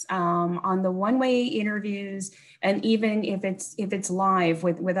intelligence on the one-way interviews, and even if it's live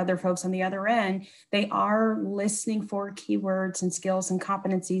with other folks on the other end, they are listening for keywords and skills and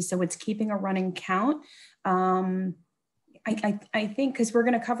competencies. So it's keeping a running count. I think, because we're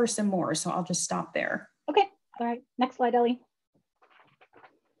going to cover some more, so I'll just stop there. Okay. All right. Next slide, Ellie.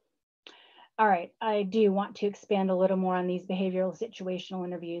 All right, I do want to expand a little more on these behavioral situational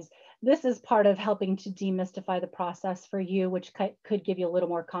interviews. This is part of helping to demystify the process for you, which could give you a little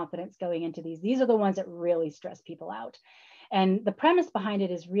more confidence going into these. These are the ones that really stress people out. And the premise behind it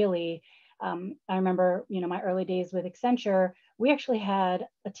is really, I remember, my early days with Accenture, we actually had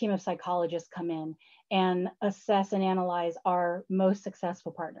a team of psychologists come in and assess and analyze our most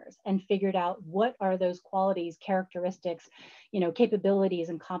successful partners and figured out what are those qualities, characteristics, capabilities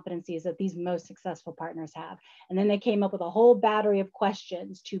and competencies that these most successful partners have. And then they came up with a whole battery of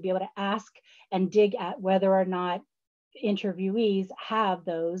questions to be able to ask and dig at whether or not interviewees have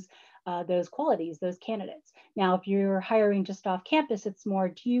those qualities, those candidates. Now, if you're hiring just off campus, it's more,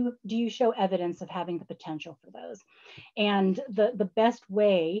 do you show evidence of having the potential for those? And the best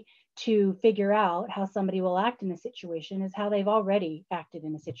way to figure out how somebody will act in a situation is how they've already acted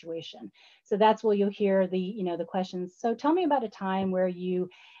in a situation. So that's where you'll hear the questions. So tell me about a time where you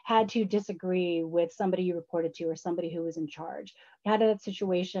had to disagree with somebody you reported to or somebody who was in charge. How did that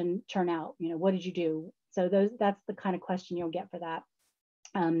situation turn out? What did you do? So that's the kind of question you'll get for that.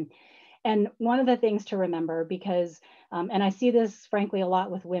 And one of the things to remember, because, and I see this frankly a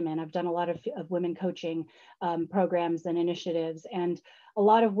lot with women, I've done a lot of women coaching programs and initiatives, and a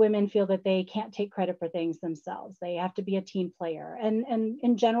lot of women feel that they can't take credit for things themselves. They have to be a team player. And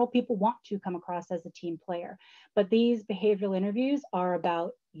in general, people want to come across as a team player, but these behavioral interviews are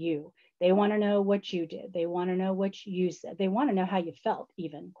about you. They want to know what you did. They want to know what you said. They want to know how you felt,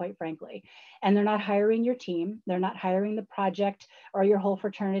 even, quite frankly. And they're not hiring your team. They're not hiring the project or your whole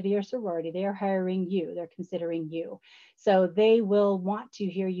fraternity or sorority. They are hiring you. They're considering you. So they will want to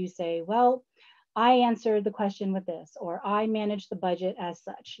hear you say, well, I answered the question with this, or I managed the budget as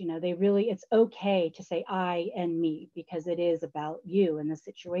such. You know, it's okay to say I and me, because it is about you in the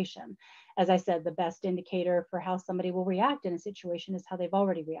situation. As I said, the best indicator for how somebody will react in a situation is how they've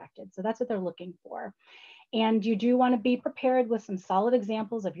already reacted. So that's what they're looking for. And you do want to be prepared with some solid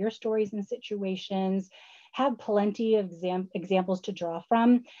examples of your stories and situations. Have plenty of examples to draw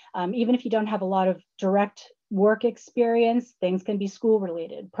from. Even if you don't have a lot of direct work experience, things can be school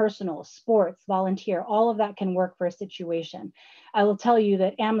related, personal, sports, volunteer, all of that can work for a situation. I will tell you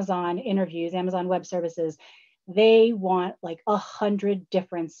that Amazon interviews, Amazon Web Services, they want like 100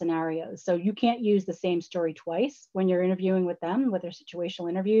 different scenarios. So you can't use the same story twice when you're interviewing with them, with their situational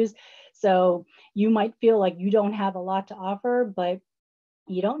interviews. So you might feel like you don't have a lot to offer, but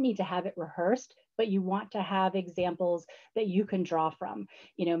you don't need to have it rehearsed, but you want to have examples that you can draw from.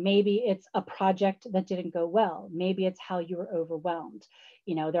 You know, maybe it's a project that didn't go well. Maybe it's how you were overwhelmed.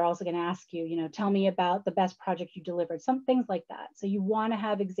 You know, they're also going to ask you, you know, tell me about the best project you delivered, some things like that. So you want to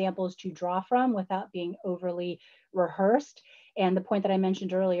have examples to draw from without being overly rehearsed. And the point that I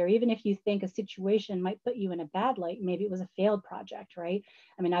mentioned earlier, even if you think a situation might put you in a bad light, maybe it was a failed project, right?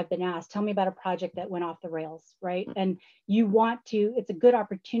 I mean, I've been asked, tell me about a project that went off the rails, right? And you want to, it's a good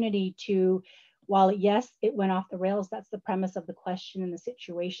opportunity to, while yes, it went off the rails, that's the premise of the question and the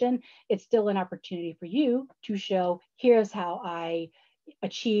situation, it's still an opportunity for you to show, here's how I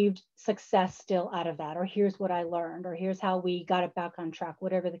achieved success still out of that, or here's what I learned, or here's how we got it back on track,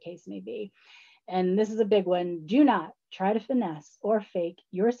 whatever the case may be. And this is a big one. Do not try to finesse or fake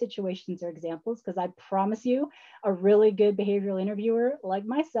your situations or examples, because I promise you, a really good behavioral interviewer like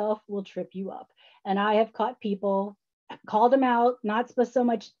myself will trip you up. And I have caught people, called them out, not so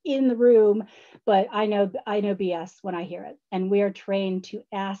much in the room, but I know BS when I hear it. And we are trained to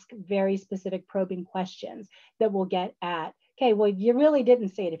ask very specific probing questions that will get at, okay, well, you really didn't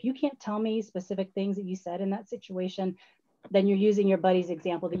say it. If you can't tell me specific things that you said in that situation, then you're using your buddy's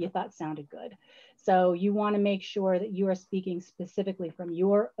example that you thought sounded good. So you want to make sure that you are speaking specifically from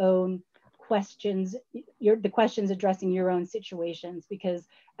your own questions, the questions addressing your own situations, because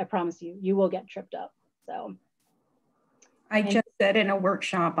I promise you, you will get tripped up. So I just said in a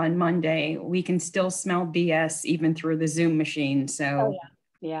workshop on Monday, we can still smell BS even through the Zoom machine. So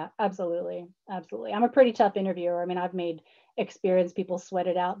yeah, absolutely. Absolutely. I'm a pretty tough interviewer. I mean, I've made experienced people sweat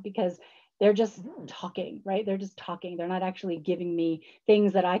it out because they're just talking, right? They're just talking. They're not actually giving me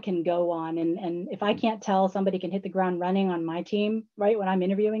things that I can go on. And if I can't tell somebody can hit the ground running on my team, right, when I'm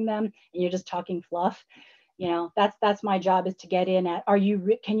interviewing them, and you're just talking fluff, you know, that's my job, is to get in at,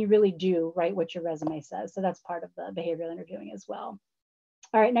 can you really do, right, what your resume says? So that's part of the behavioral interviewing as well.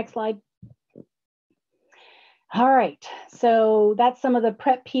 All right, next slide. All right, so that's some of the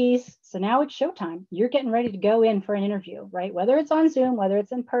prep piece. So now it's showtime. You're getting ready to go in for an interview, right? Whether it's on Zoom, whether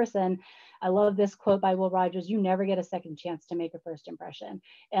it's in person. I love this quote by Will Rogers: you never get a second chance to make a first impression.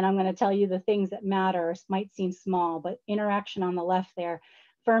 And I'm going to tell you the things that matter. Might seem small, but interaction on the left there,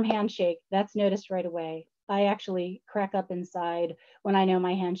 firm handshake, that's noticed right away. I actually crack up inside when I know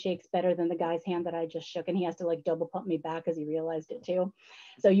my handshake's better than the guy's hand that I just shook, and he has to like double pump me back because he realized it too.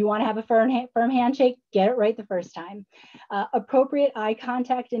 So you want to have a firm handshake, get it right the first time. Appropriate eye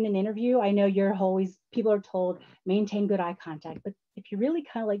contact in an interview. I know people are told maintain good eye contact, but if you're really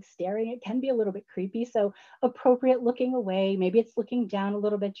kind of like staring, it can be a little bit creepy. So appropriate looking away, maybe it's looking down a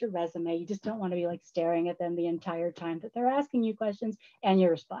little bit your resume. You just don't want to be like staring at them the entire time that they're asking you questions and you're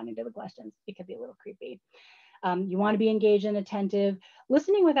responding to the questions. It could be a little creepy. You want to be engaged and attentive.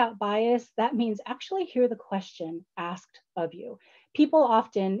 Listening without bias, that means actually hear the question asked of you. People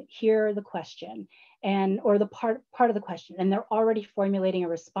often hear the question or the part of the question, and they're already formulating a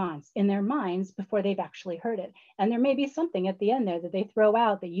response in their minds before they've actually heard it. And there may be something at the end there that they throw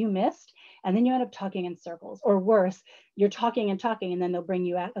out that you missed, and then you end up talking in circles. Or worse, you're talking, and then they'll bring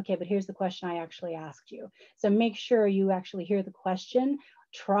you out, okay, but here's the question I actually asked you. So make sure you actually hear the question,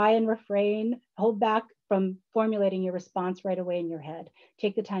 try and refrain, hold back from formulating your response right away in your head.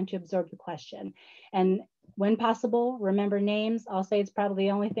 Take the time to absorb the question. And when possible, remember names. I'll say it's probably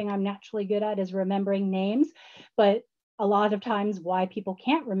the only thing I'm naturally good at is remembering names. But a lot of times why people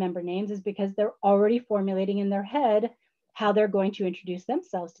can't remember names is because they're already formulating in their head how they're going to introduce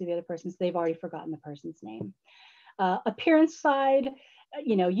themselves to the other person. So they've already forgotten the person's name. Appearance side,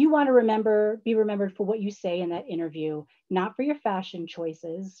 you want to be remembered for what you say in that interview, not for your fashion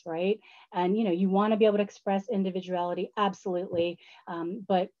choices, right? And, you want to be able to express individuality, absolutely.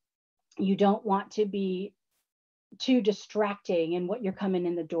 But you don't want to be too distracting in what you're coming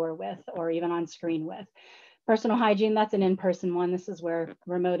in the door with or even on screen with. Personal hygiene, that's an in-person one. This is where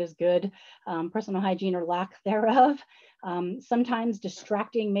remote is good. Personal hygiene or lack thereof. Sometimes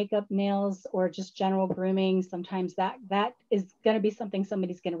distracting makeup, nails, or just general grooming, sometimes that is going to be something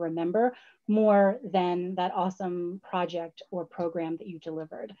somebody's going to remember more than that awesome project or program that you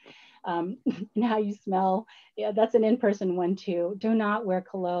delivered. And how you smell, yeah, that's an in-person one too. Do not wear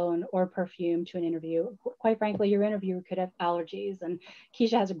cologne or perfume to an interview. Quite frankly, your interviewer could have allergies, and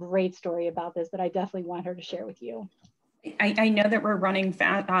Kecia has a great story about this that I definitely want her to share with you. I know that we're running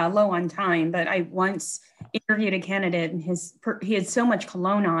low on time, but I once interviewed a candidate and he had so much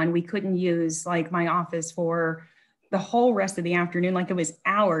cologne on, we couldn't use like my office for the whole rest of the afternoon. Like it was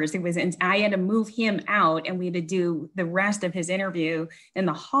hours. I had to move him out and we had to do the rest of his interview in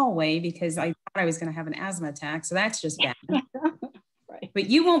the hallway because I thought I was going to have an asthma attack. So that's just bad. Right. But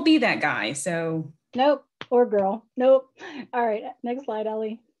you won't be that guy. So nope, or girl. Nope. All right, next slide,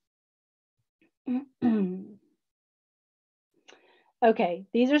 Ellie. Okay,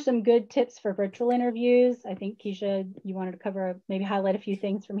 these are some good tips for virtual interviews. I think, Kecia, you wanted to cover, maybe highlight a few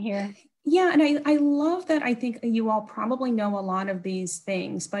things from here. Yeah, and I love that. I think you all probably know a lot of these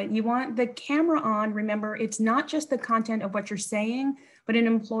things, but you want the camera on. Remember, it's not just the content of what you're saying, but an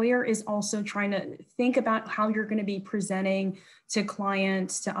employer is also trying to think about how you're going to be presenting to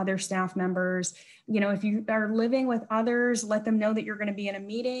clients, to other staff members. You know, if you are living with others, let them know that you're going to be in a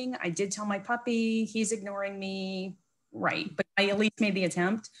meeting. I did tell my puppy, he's ignoring me. Right, but I at least made the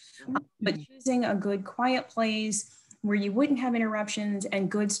attempt. But choosing a good quiet place where you wouldn't have interruptions and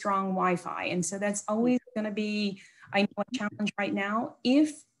good strong Wi-Fi. And so that's always going to be, I know, a challenge right now.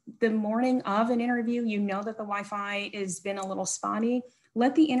 If the morning of an interview, you know that the Wi-Fi has been a little spotty,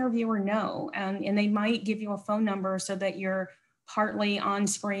 let the interviewer know. And they might give you a phone number so that you're partly on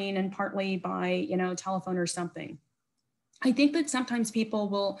screen and partly by, you know, telephone or something. I think that sometimes people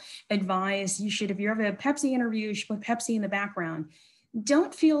will advise you should, if you have a Pepsi interview, you should put Pepsi in the background.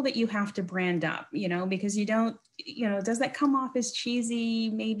 Don't feel that you have to brand up, you know, because you don't, you know, does that come off as cheesy?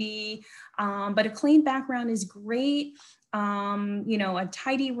 Maybe, but a clean background is great. You know, a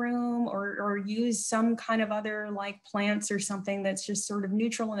tidy room or use some kind of other like plants or something that's just sort of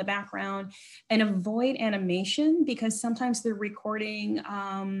neutral in the background, and avoid animation because sometimes they're recording,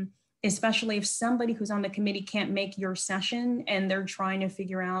 especially if somebody who's on the committee can't make your session and they're trying to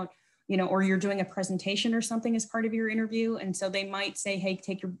figure out, you know, or you're doing a presentation or something as part of your interview. And so they might say, hey,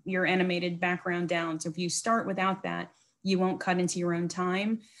 take your animated background down. So if you start without that, you won't cut into your own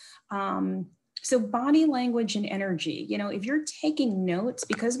time. So body language and energy, you know, if you're taking notes,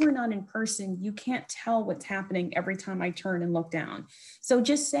 because we're not in person, you can't tell what's happening every time I turn and look down. So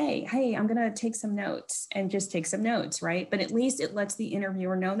just say, hey, I'm going to take some notes, and just take some notes, right? But at least it lets the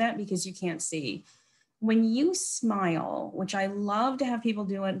interviewer know that because you can't see. When you smile, which I love to have people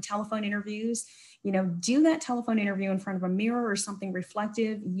do in telephone interviews, you know, do that telephone interview in front of a mirror or something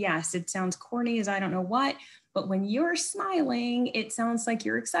reflective. Yes, it sounds corny as I don't know what, but when you're smiling, it sounds like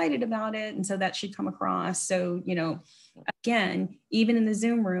you're excited about it. And so that should come across. So, you know, again, even in the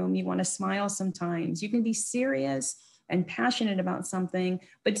Zoom room, you want to smile sometimes. You can be serious and passionate about something,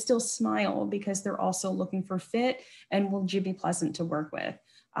 but still smile because they're also looking for fit and will you be pleasant to work with.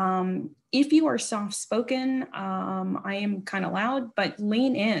 If you are soft-spoken, I am kind of loud, but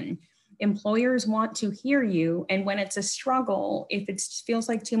lean in. Employers want to hear you. And when it's a struggle, if it feels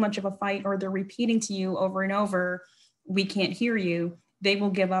like too much of a fight or they're repeating to you over and over, we can't hear you, they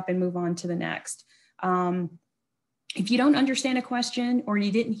will give up and move on to the next. If you don't understand a question or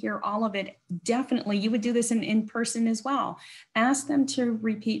you didn't hear all of it, definitely you would do this in person as well. Ask them to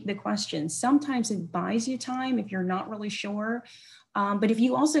repeat the question. Sometimes it buys you time if you're not really sure. But if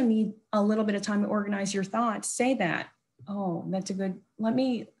you also need a little bit of time to organize your thoughts, say that. Oh, that's a good, let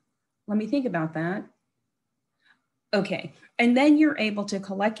me think about that. Okay. And then you're able to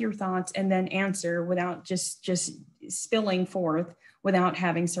collect your thoughts and then answer without just spilling forth without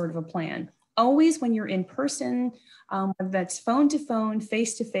having sort of a plan. Always when you're in person, whether that's phone to phone,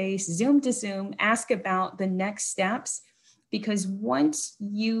 face to face, Zoom to Zoom, ask about the next steps. Because once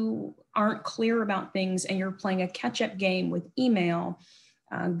you aren't clear about things and you're playing a catch-up game with email,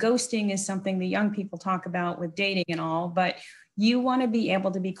 ghosting is something the young people talk about with dating and all, but you want to be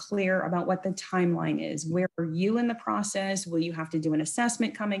able to be clear about what the timeline is. Where are you in the process? Will you have to do an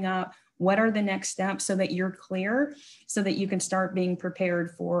assessment coming up? What are the next steps so that you're clear, so that you can start being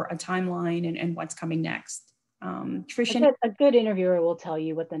prepared for a timeline and what's coming next? Trish? A good interviewer will tell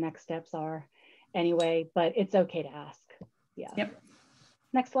you what the next steps are anyway, but it's okay to ask. Yeah. Yep.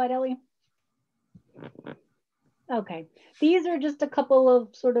 Next slide, Ellie. Okay. These are just a couple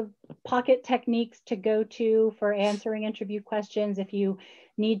of sort of pocket techniques to go to for answering interview questions. If you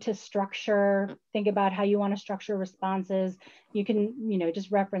need to think about how you want to structure responses, you can, you know, just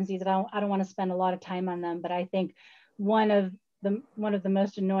reference these. I don't want to spend a lot of time on them, but I think one of the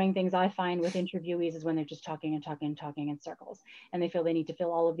most annoying things I find with interviewees is when they're just talking and talking and talking in circles, and they feel they need to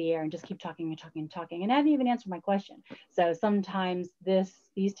fill all of the air and just keep talking and talking and talking, and I haven't even answered my question. So sometimes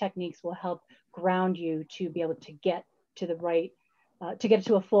these techniques will help ground you to be able to get to the right, to get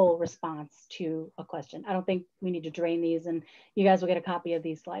to a full response to a question. I don't think we need to drain these, and you guys will get a copy of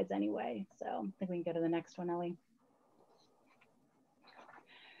these slides anyway. So I think we can go to the next one, Ellie.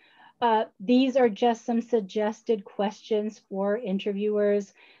 These are just some suggested questions for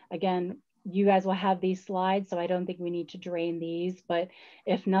interviewers. Again, you guys will have these slides, so I don't think we need to drain these, but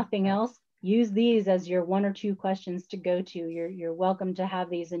if nothing else, use these as your 1 or 2 questions to go to. You're welcome to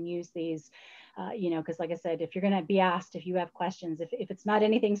have these and use these, you know, because like I said, if you're gonna be asked, if you have questions, if it's not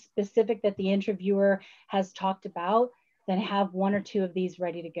anything specific that the interviewer has talked about, then have 1 or 2 of these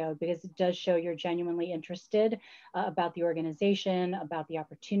ready to go, because it does show you're genuinely interested about the organization, about the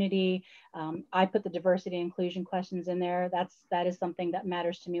opportunity. I put the diversity and inclusion questions in there. That is something that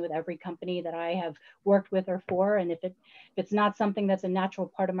matters to me with every company that I have worked with or for. And if it's not something that's a natural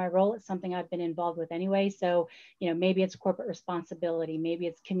part of my role, it's something I've been involved with anyway. So, you know, maybe it's corporate responsibility, maybe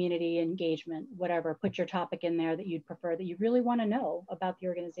it's community engagement, whatever. Put your topic in there that you'd prefer, that you really want to know about the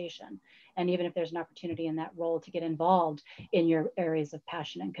organization. And even if there's an opportunity in that role to get involved in your areas of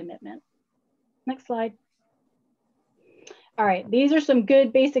passion and commitment. Next slide. All right, these are some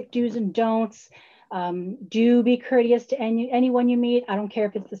good basic do's and don'ts. Do be courteous to anyone you meet. I don't care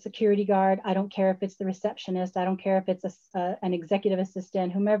if it's the security guard. I don't care if it's the receptionist. I don't care if it's an executive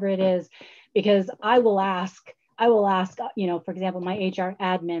assistant, whomever it is, because I will ask, you know, for example, my HR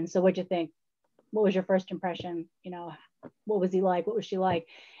admin, so what'd you think? What was your first impression? You know, what was he like? What was she like?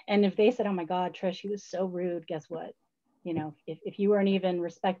 And if they said, oh my God, Trish, he was so rude, guess what? You know, if you weren't even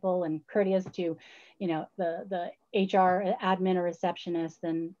respectful and courteous to, you know, the HR admin or receptionist,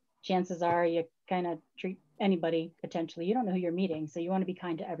 then chances are you kind of treat anybody potentially. You don't know who you're meeting, so you want to be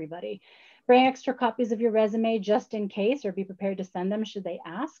kind to everybody. Bring extra copies of your resume just in case, or be prepared to send them should they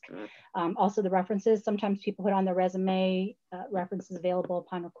ask. Also the references, sometimes people put on their resume references available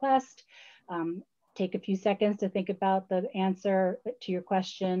upon request. Take a few seconds to think about the answer to your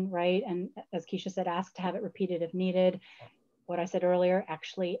question, right? And as Kecia said, ask to have it repeated if needed. What I said earlier,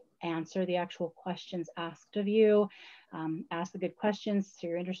 actually answer the actual questions asked of you. Ask the good questions so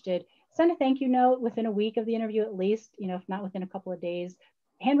you're interested. Send a thank you note within a week of the interview at least, you know, if not within a couple of days.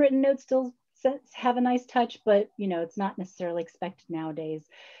 Handwritten notes still have a nice touch, but you know, it's not necessarily expected nowadays.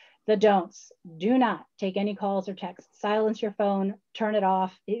 The don'ts: do not take any calls or texts. Silence your phone, turn it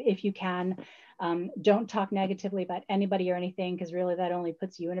off if you can. Don't talk negatively about anybody or anything, because really that only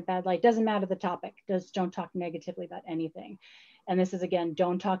puts you in a bad light. Doesn't matter the topic, just don't talk negatively about anything. And this is, again,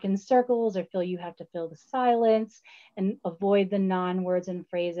 don't talk in circles or feel you have to fill the silence, and avoid the non-words and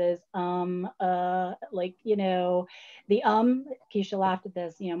phrases. Like, you know, the Kecia laughed at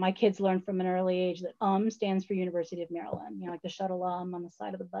this, you know, my kids learned from an early age that stands for University of Maryland, you know, like the shuttle on the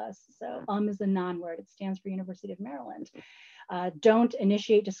side of the bus. So is a non-word, it stands for University of Maryland. Don't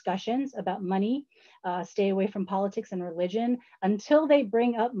initiate discussions about money. Stay away from politics and religion. Until they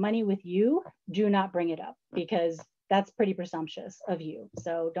bring up money with you, do not bring it up, because that's pretty presumptuous of you.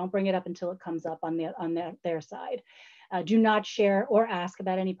 So don't bring it up until it comes up on their side. Do not share or ask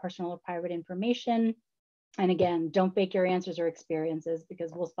about any personal or private information. And again, don't fake your answers or experiences,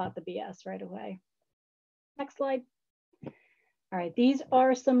 because we'll spot the BS right away. Next slide. All right, these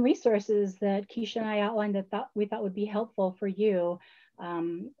are some resources that Kecia and I outlined that we thought would be helpful for you.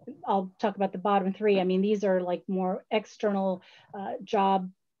 I'll talk about the bottom 3. I mean, these are like more external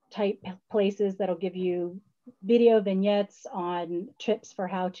job type places that'll give you video vignettes on tips for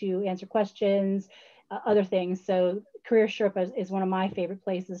how to answer questions, other things. So Career Sherpa is one of my favorite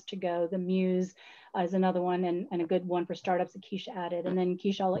places to go. The Muse is another one, and a good one for startups that Kecia added. And then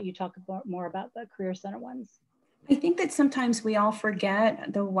Kecia, I'll let you talk more about the Career Center ones. I think that sometimes we all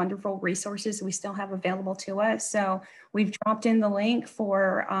forget the wonderful resources we still have available to us. So we've dropped in the link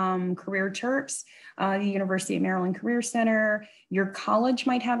for Career Terps, the University of Maryland Career Center. Your college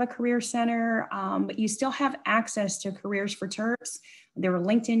might have a career center, but you still have access to Careers for Terps. There are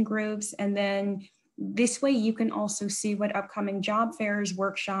LinkedIn groups. And then this way you can also see what upcoming job fairs,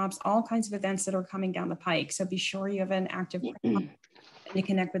 workshops, all kinds of events that are coming down the pike. So be sure you have an active and to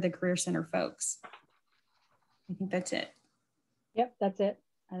connect with the Career Center folks. I think that's it. Yep, that's it.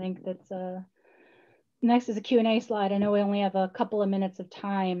 I think that's next is a Q&A slide. I know we only have a couple of minutes of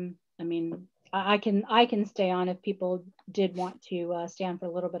time. I mean, I can stay on if people did want to stay on for a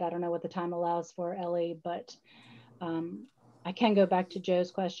little bit. I don't know what the time allows for, Ellie, but I can go back to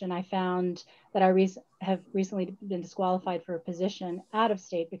Joe's question. I found that I have recently been disqualified for a position out of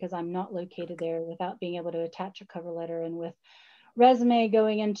state because I'm not located there without being able to attach a cover letter. And with resume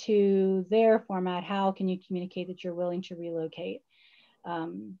going into their format, how can you communicate that you're willing to relocate?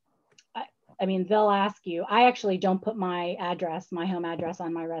 I mean, they'll ask you. I actually don't put my address, my home address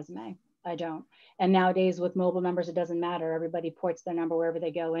on my resume. I don't. And nowadays with mobile numbers, it doesn't matter. Everybody ports their number wherever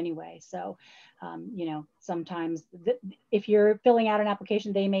they go anyway. So, you know, sometimes if you're filling out an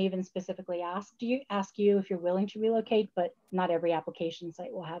application, they may even specifically ask you if you're willing to relocate, but not every application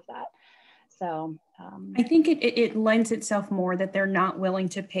site will have that. So I think it lends itself more that they're not willing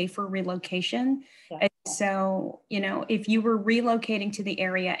to pay for relocation. Yeah. And so, you know, if you were relocating to the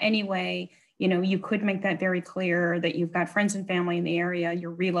area anyway, you know, you could make that very clear that you've got friends and family in the area,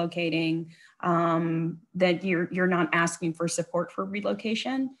 you're relocating, that you're not asking for support for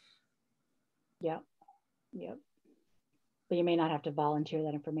relocation. Yeah. Yep. But you may not have to volunteer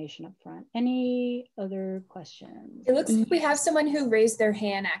that information up front. Any other questions? It looks like we have someone who raised their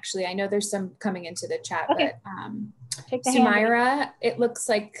hand, actually. I know there's some coming into the chat, okay. But Sumaira, it looks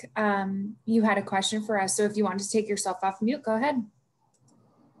like you had a question for us. So if you want to take yourself off mute, go ahead.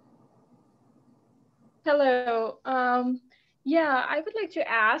 Hello. Yeah, I would like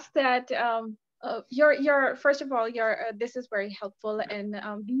to ask that first of all, this is very helpful. And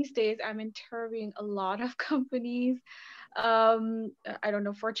these days I'm interviewing a lot of companies. I don't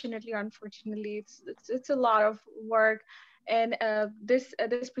know, fortunately or unfortunately, it's a lot of work. And this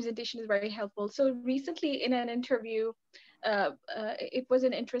presentation is very helpful. So recently in an interview, it was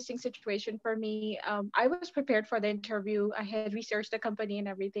an interesting situation for me. I was prepared for the interview. I had researched the company and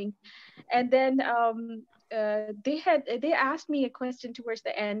everything. And then they asked me a question towards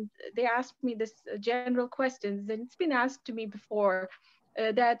the end. They asked me this general questions, and it's been asked to me before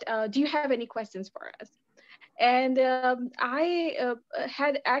that, do you have any questions for us? And they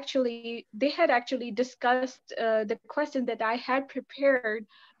had actually discussed the question that I had prepared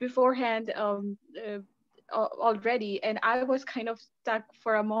beforehand already, and I was kind of stuck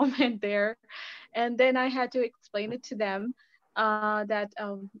for a moment there. And then I had to explain it to them that,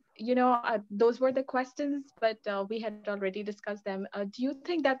 you know, those were the questions, but we had already discussed them. Do you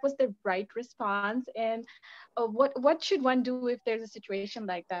think that was the right response? And what should one do if there's a situation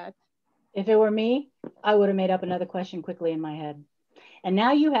like that? If it were me, I would have made up another question quickly in my head. And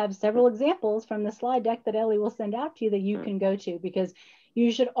now you have several examples from the slide deck that Ellie will send out to you that you can go to, because you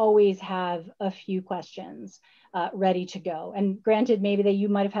should always have a few questions ready to go. And granted, maybe you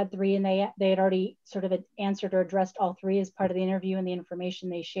might have had 3 and they had already sort of answered or addressed all 3 as part of the interview and the information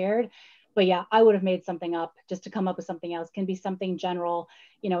they shared. But yeah, I would have made something up just to come up with something else. It can be something general,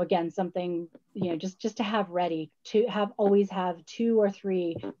 you know, again, something, you know, just to have ready, to always have 2 or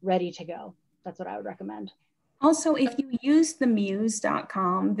 3 ready to go. That's what I would recommend. Also, if you use the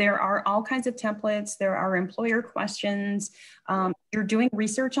muse.com, there are all kinds of templates. There are employer questions. You're doing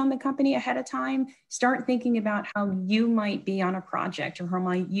research on the company ahead of time. Start thinking about how you might be on a project or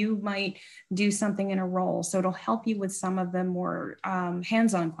how you might do something in a role. So it'll help you with some of the more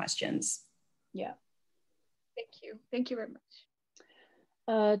hands-on questions. Yeah. Thank you. Thank you very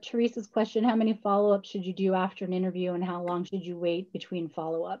much. Teresa's question, how many follow-ups should you do after an interview and how long should you wait between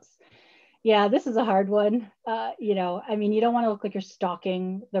follow-ups? Yeah, this is a hard one. You know, I mean, you don't want to look like you're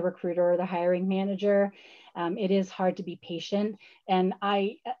stalking the recruiter or the hiring manager. It is hard to be patient. And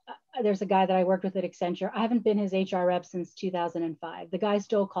there's a guy that I worked with at Accenture. I haven't been his HR rep since 2005. The guy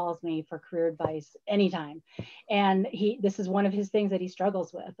still calls me for career advice anytime. And this is one of his things that he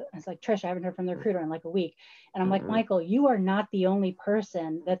struggles with. It's like, Trish, I haven't heard from the recruiter in like a week. And I'm like, Michael, you are not the only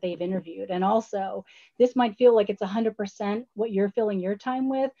person that they've interviewed. And also, this might feel like it's 100% what you're filling your time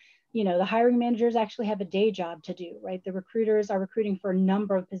with. You know, the hiring managers actually have a day job to do, right? The recruiters are recruiting for a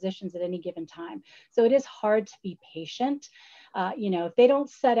number of positions at any given time. So it is hard to be patient. You know, if they don't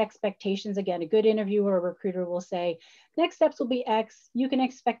set expectations, again, a good interviewer or recruiter will say, next steps will be X. You can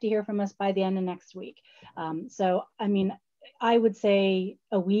expect to hear from us by the end of next week. So, I mean, I would say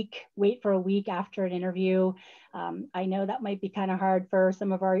a week, wait for a week after an interview. I know that might be kind of hard for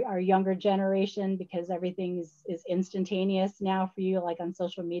some of our younger generation because everything is instantaneous now for you, like on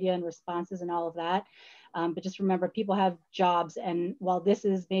social media and responses and all of that. But just remember, people have jobs. And while this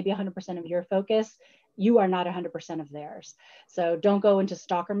is maybe 100% of your focus, you are not 100% of theirs. So don't go into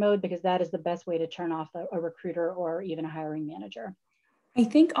stalker mode because that is the best way to turn off a recruiter or even a hiring manager. I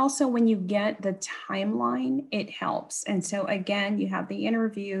think also when you get the timeline, it helps. And so again, you have the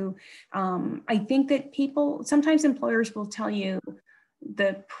interview. I think that sometimes employers will tell you,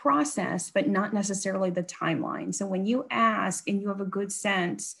 the process, but not necessarily the timeline. So when you ask and you have a good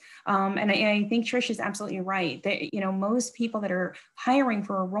sense, and I think Trish is absolutely right, that, you know, most people that are hiring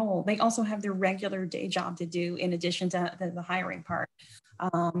for a role, they also have their regular day job to do in addition to the hiring part.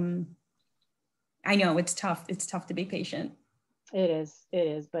 I know it's tough. It's tough to be patient. It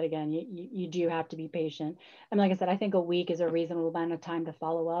is. But again, you do have to be patient. And like I said, I think a week is a reasonable amount of time to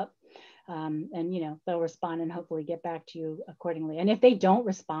follow up. And, you know, they'll respond and hopefully get back to you accordingly. And if they don't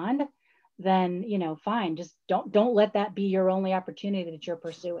respond, then, you know, fine, just don't let that be your only opportunity that you're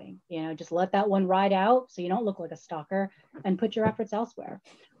pursuing. You know, just let that one ride out so you don't look like a stalker, and put your efforts elsewhere,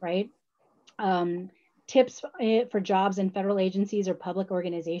 right? Tips for jobs in federal agencies or public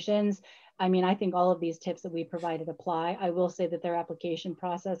organizations. I mean, I think all of these tips that we provided apply. I will say that their application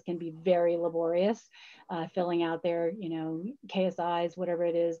process can be very laborious, filling out their, you know, KSIs, whatever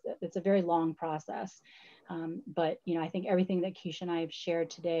it is. It's a very long process. But, you know, I think everything that Kecia and I have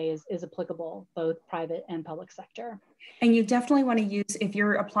shared today is applicable, both private and public sector. And you definitely want to use, if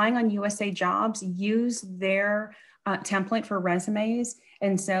you're applying on USA Jobs, use their template for resumes.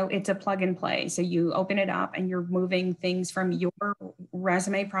 And so it's a plug and play. So you open it up and you're moving things from your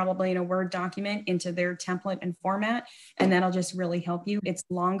resume, probably in a Word document, into their template and format. And that'll just really help you. It's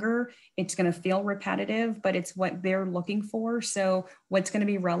longer. It's going to feel repetitive, but it's what they're looking for. So what's going to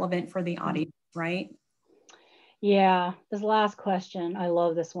be relevant for the audience, right? Yeah, this last question, I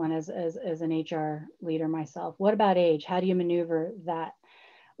love this one as an HR leader myself. What about age? How do you maneuver that?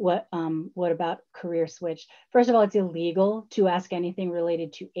 What about career switch? First of all, it's illegal to ask anything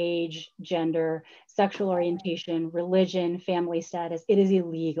related to age, gender, sexual orientation, religion, family status. It is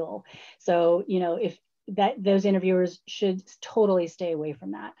illegal. So, you know, if those interviewers should totally stay away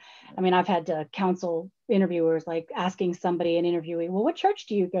from that. I mean, I've had to counsel interviewers, like asking somebody, an interviewee, well, what church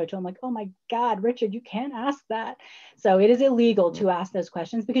do you go to? I'm like, oh my God, Richard, you can't ask that. So it is illegal to ask those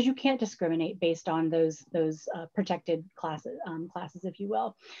questions, because you can't discriminate based on those protected classes, if you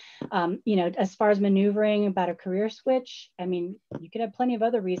will. You know, as far as maneuvering about a career switch, I mean, you could have plenty of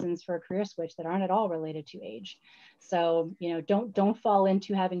other reasons for a career switch that aren't at all related to age. So, you know, don't fall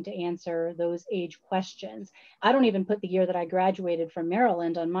into having to answer those age questions. I don't even put the year that I graduated from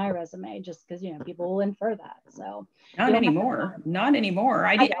Maryland on my resume, just because, you know, people will infer that. So not anymore.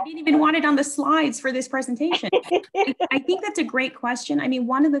 I didn't even want it on the slides for this presentation. I think that's a great question. I mean,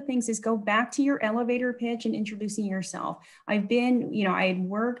 one of the things is go back to your elevator pitch and introducing yourself. I've been, you know, I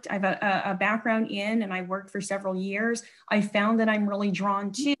have a background in, and I worked for several years. I found that I'm really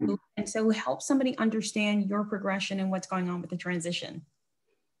drawn to, and so help somebody understand your progression and what's going on with the transition.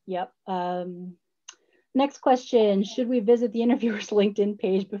 Yep. Next question, should we visit the interviewer's LinkedIn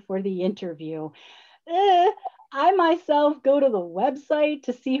page before the interview? I myself go to the website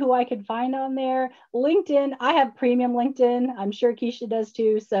to see who I can find on there. LinkedIn, I have premium LinkedIn. I'm sure Kecia does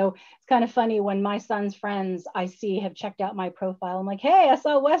too. So it's kind of funny when my son's friends I see have checked out my profile. I'm like, hey, I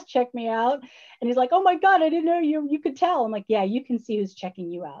saw Wes check me out. And he's like, oh my God, I didn't know you could tell. I'm like, yeah, you can see who's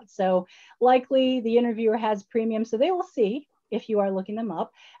checking you out. So likely the interviewer has premium, so they will see if you are looking them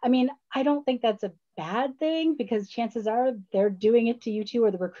up. I mean, I don't think that's a bad thing, because chances are they're doing it to you too,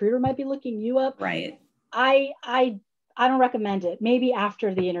 or the recruiter might be looking you up. Right. I don't recommend it. Maybe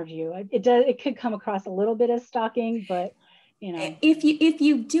after the interview. It could come across a little bit as stalking, but you know. If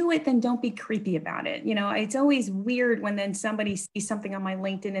you do it, then don't be creepy about it. You know, it's always weird when then somebody sees something on my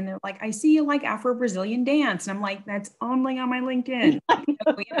LinkedIn and they're like, I see you like Afro-Brazilian dance. And I'm like, that's only on my LinkedIn.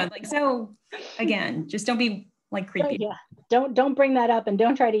 So again, just don't be like creepy. Yeah. Don't bring that up, and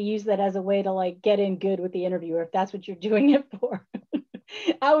don't try to use that as a way to like get in good with the interviewer if that's what you're doing it for.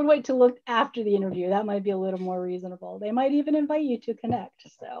 I would wait to look after the interview. That might be a little more reasonable. They might even invite you to connect.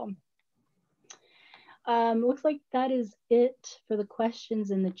 So looks like that is it for the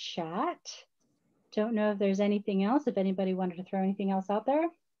questions in the chat. Don't know if there's anything else, if anybody wanted to throw anything else out there.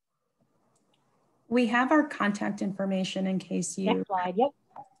 We have our contact information in case you Next slide, yep.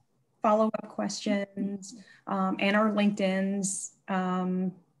 Follow-up questions, and our LinkedIn's,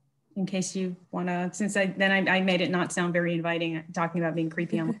 in case you want to, since I made it not sound very inviting, talking about being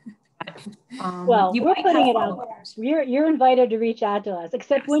creepy on well, we're putting it out there. You're invited to reach out to us,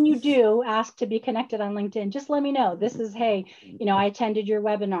 except when you do ask to be connected on LinkedIn, just let me know. This is, hey, you know, I attended your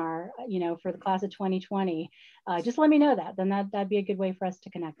webinar, you know, for the class of 2020. Just let me know that, then that'd be a good way for us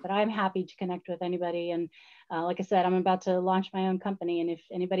to connect. But I'm happy to connect with anybody. And like I said, I'm about to launch my own company. And if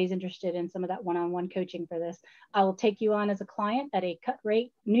anybody's interested in some of that one-on-one coaching for this, I will take you on as a client at a cut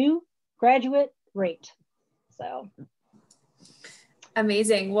rate, new graduate rate. So.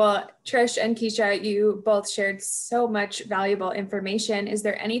 Amazing. Well, Trish and Kecia, you both shared so much valuable information. Is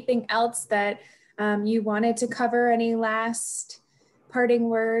there anything else that you wanted to cover? Any last parting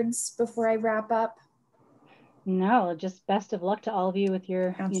words before I wrap up? No, just best of luck to all of you with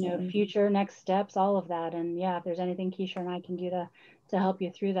your, Absolutely. future next steps, all of that. And yeah, if there's anything Kecia and I can do to help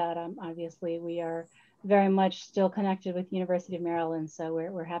you through that, obviously we are very much still connected with University of Maryland. So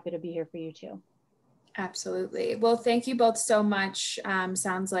we're happy to be here for you too. Absolutely. Well, thank you both so much.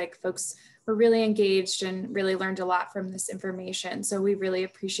 Sounds like folks were really engaged and really learned a lot from this information. So we really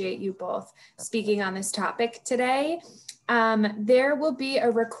appreciate you both speaking on this topic today. There will be a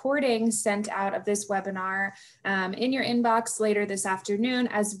recording sent out of this webinar in your inbox later this afternoon,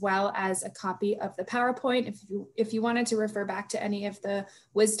 as well as a copy of the PowerPoint if you wanted to refer back to any of the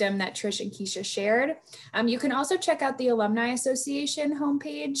wisdom that Trish and Kecia shared. You can also check out the Alumni Association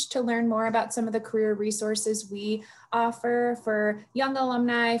homepage to learn more about some of the career resources we offer for young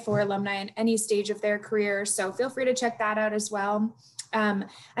alumni, for alumni in any stage of their career. So feel free to check that out as well.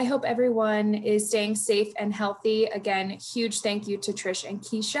 I hope everyone is staying safe and healthy. Again, huge thank you to Trish and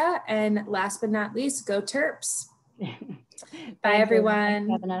Kecia. And last but not least, go Terps. Bye, everyone. Thanks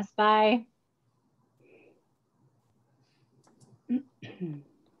for having us. Bye.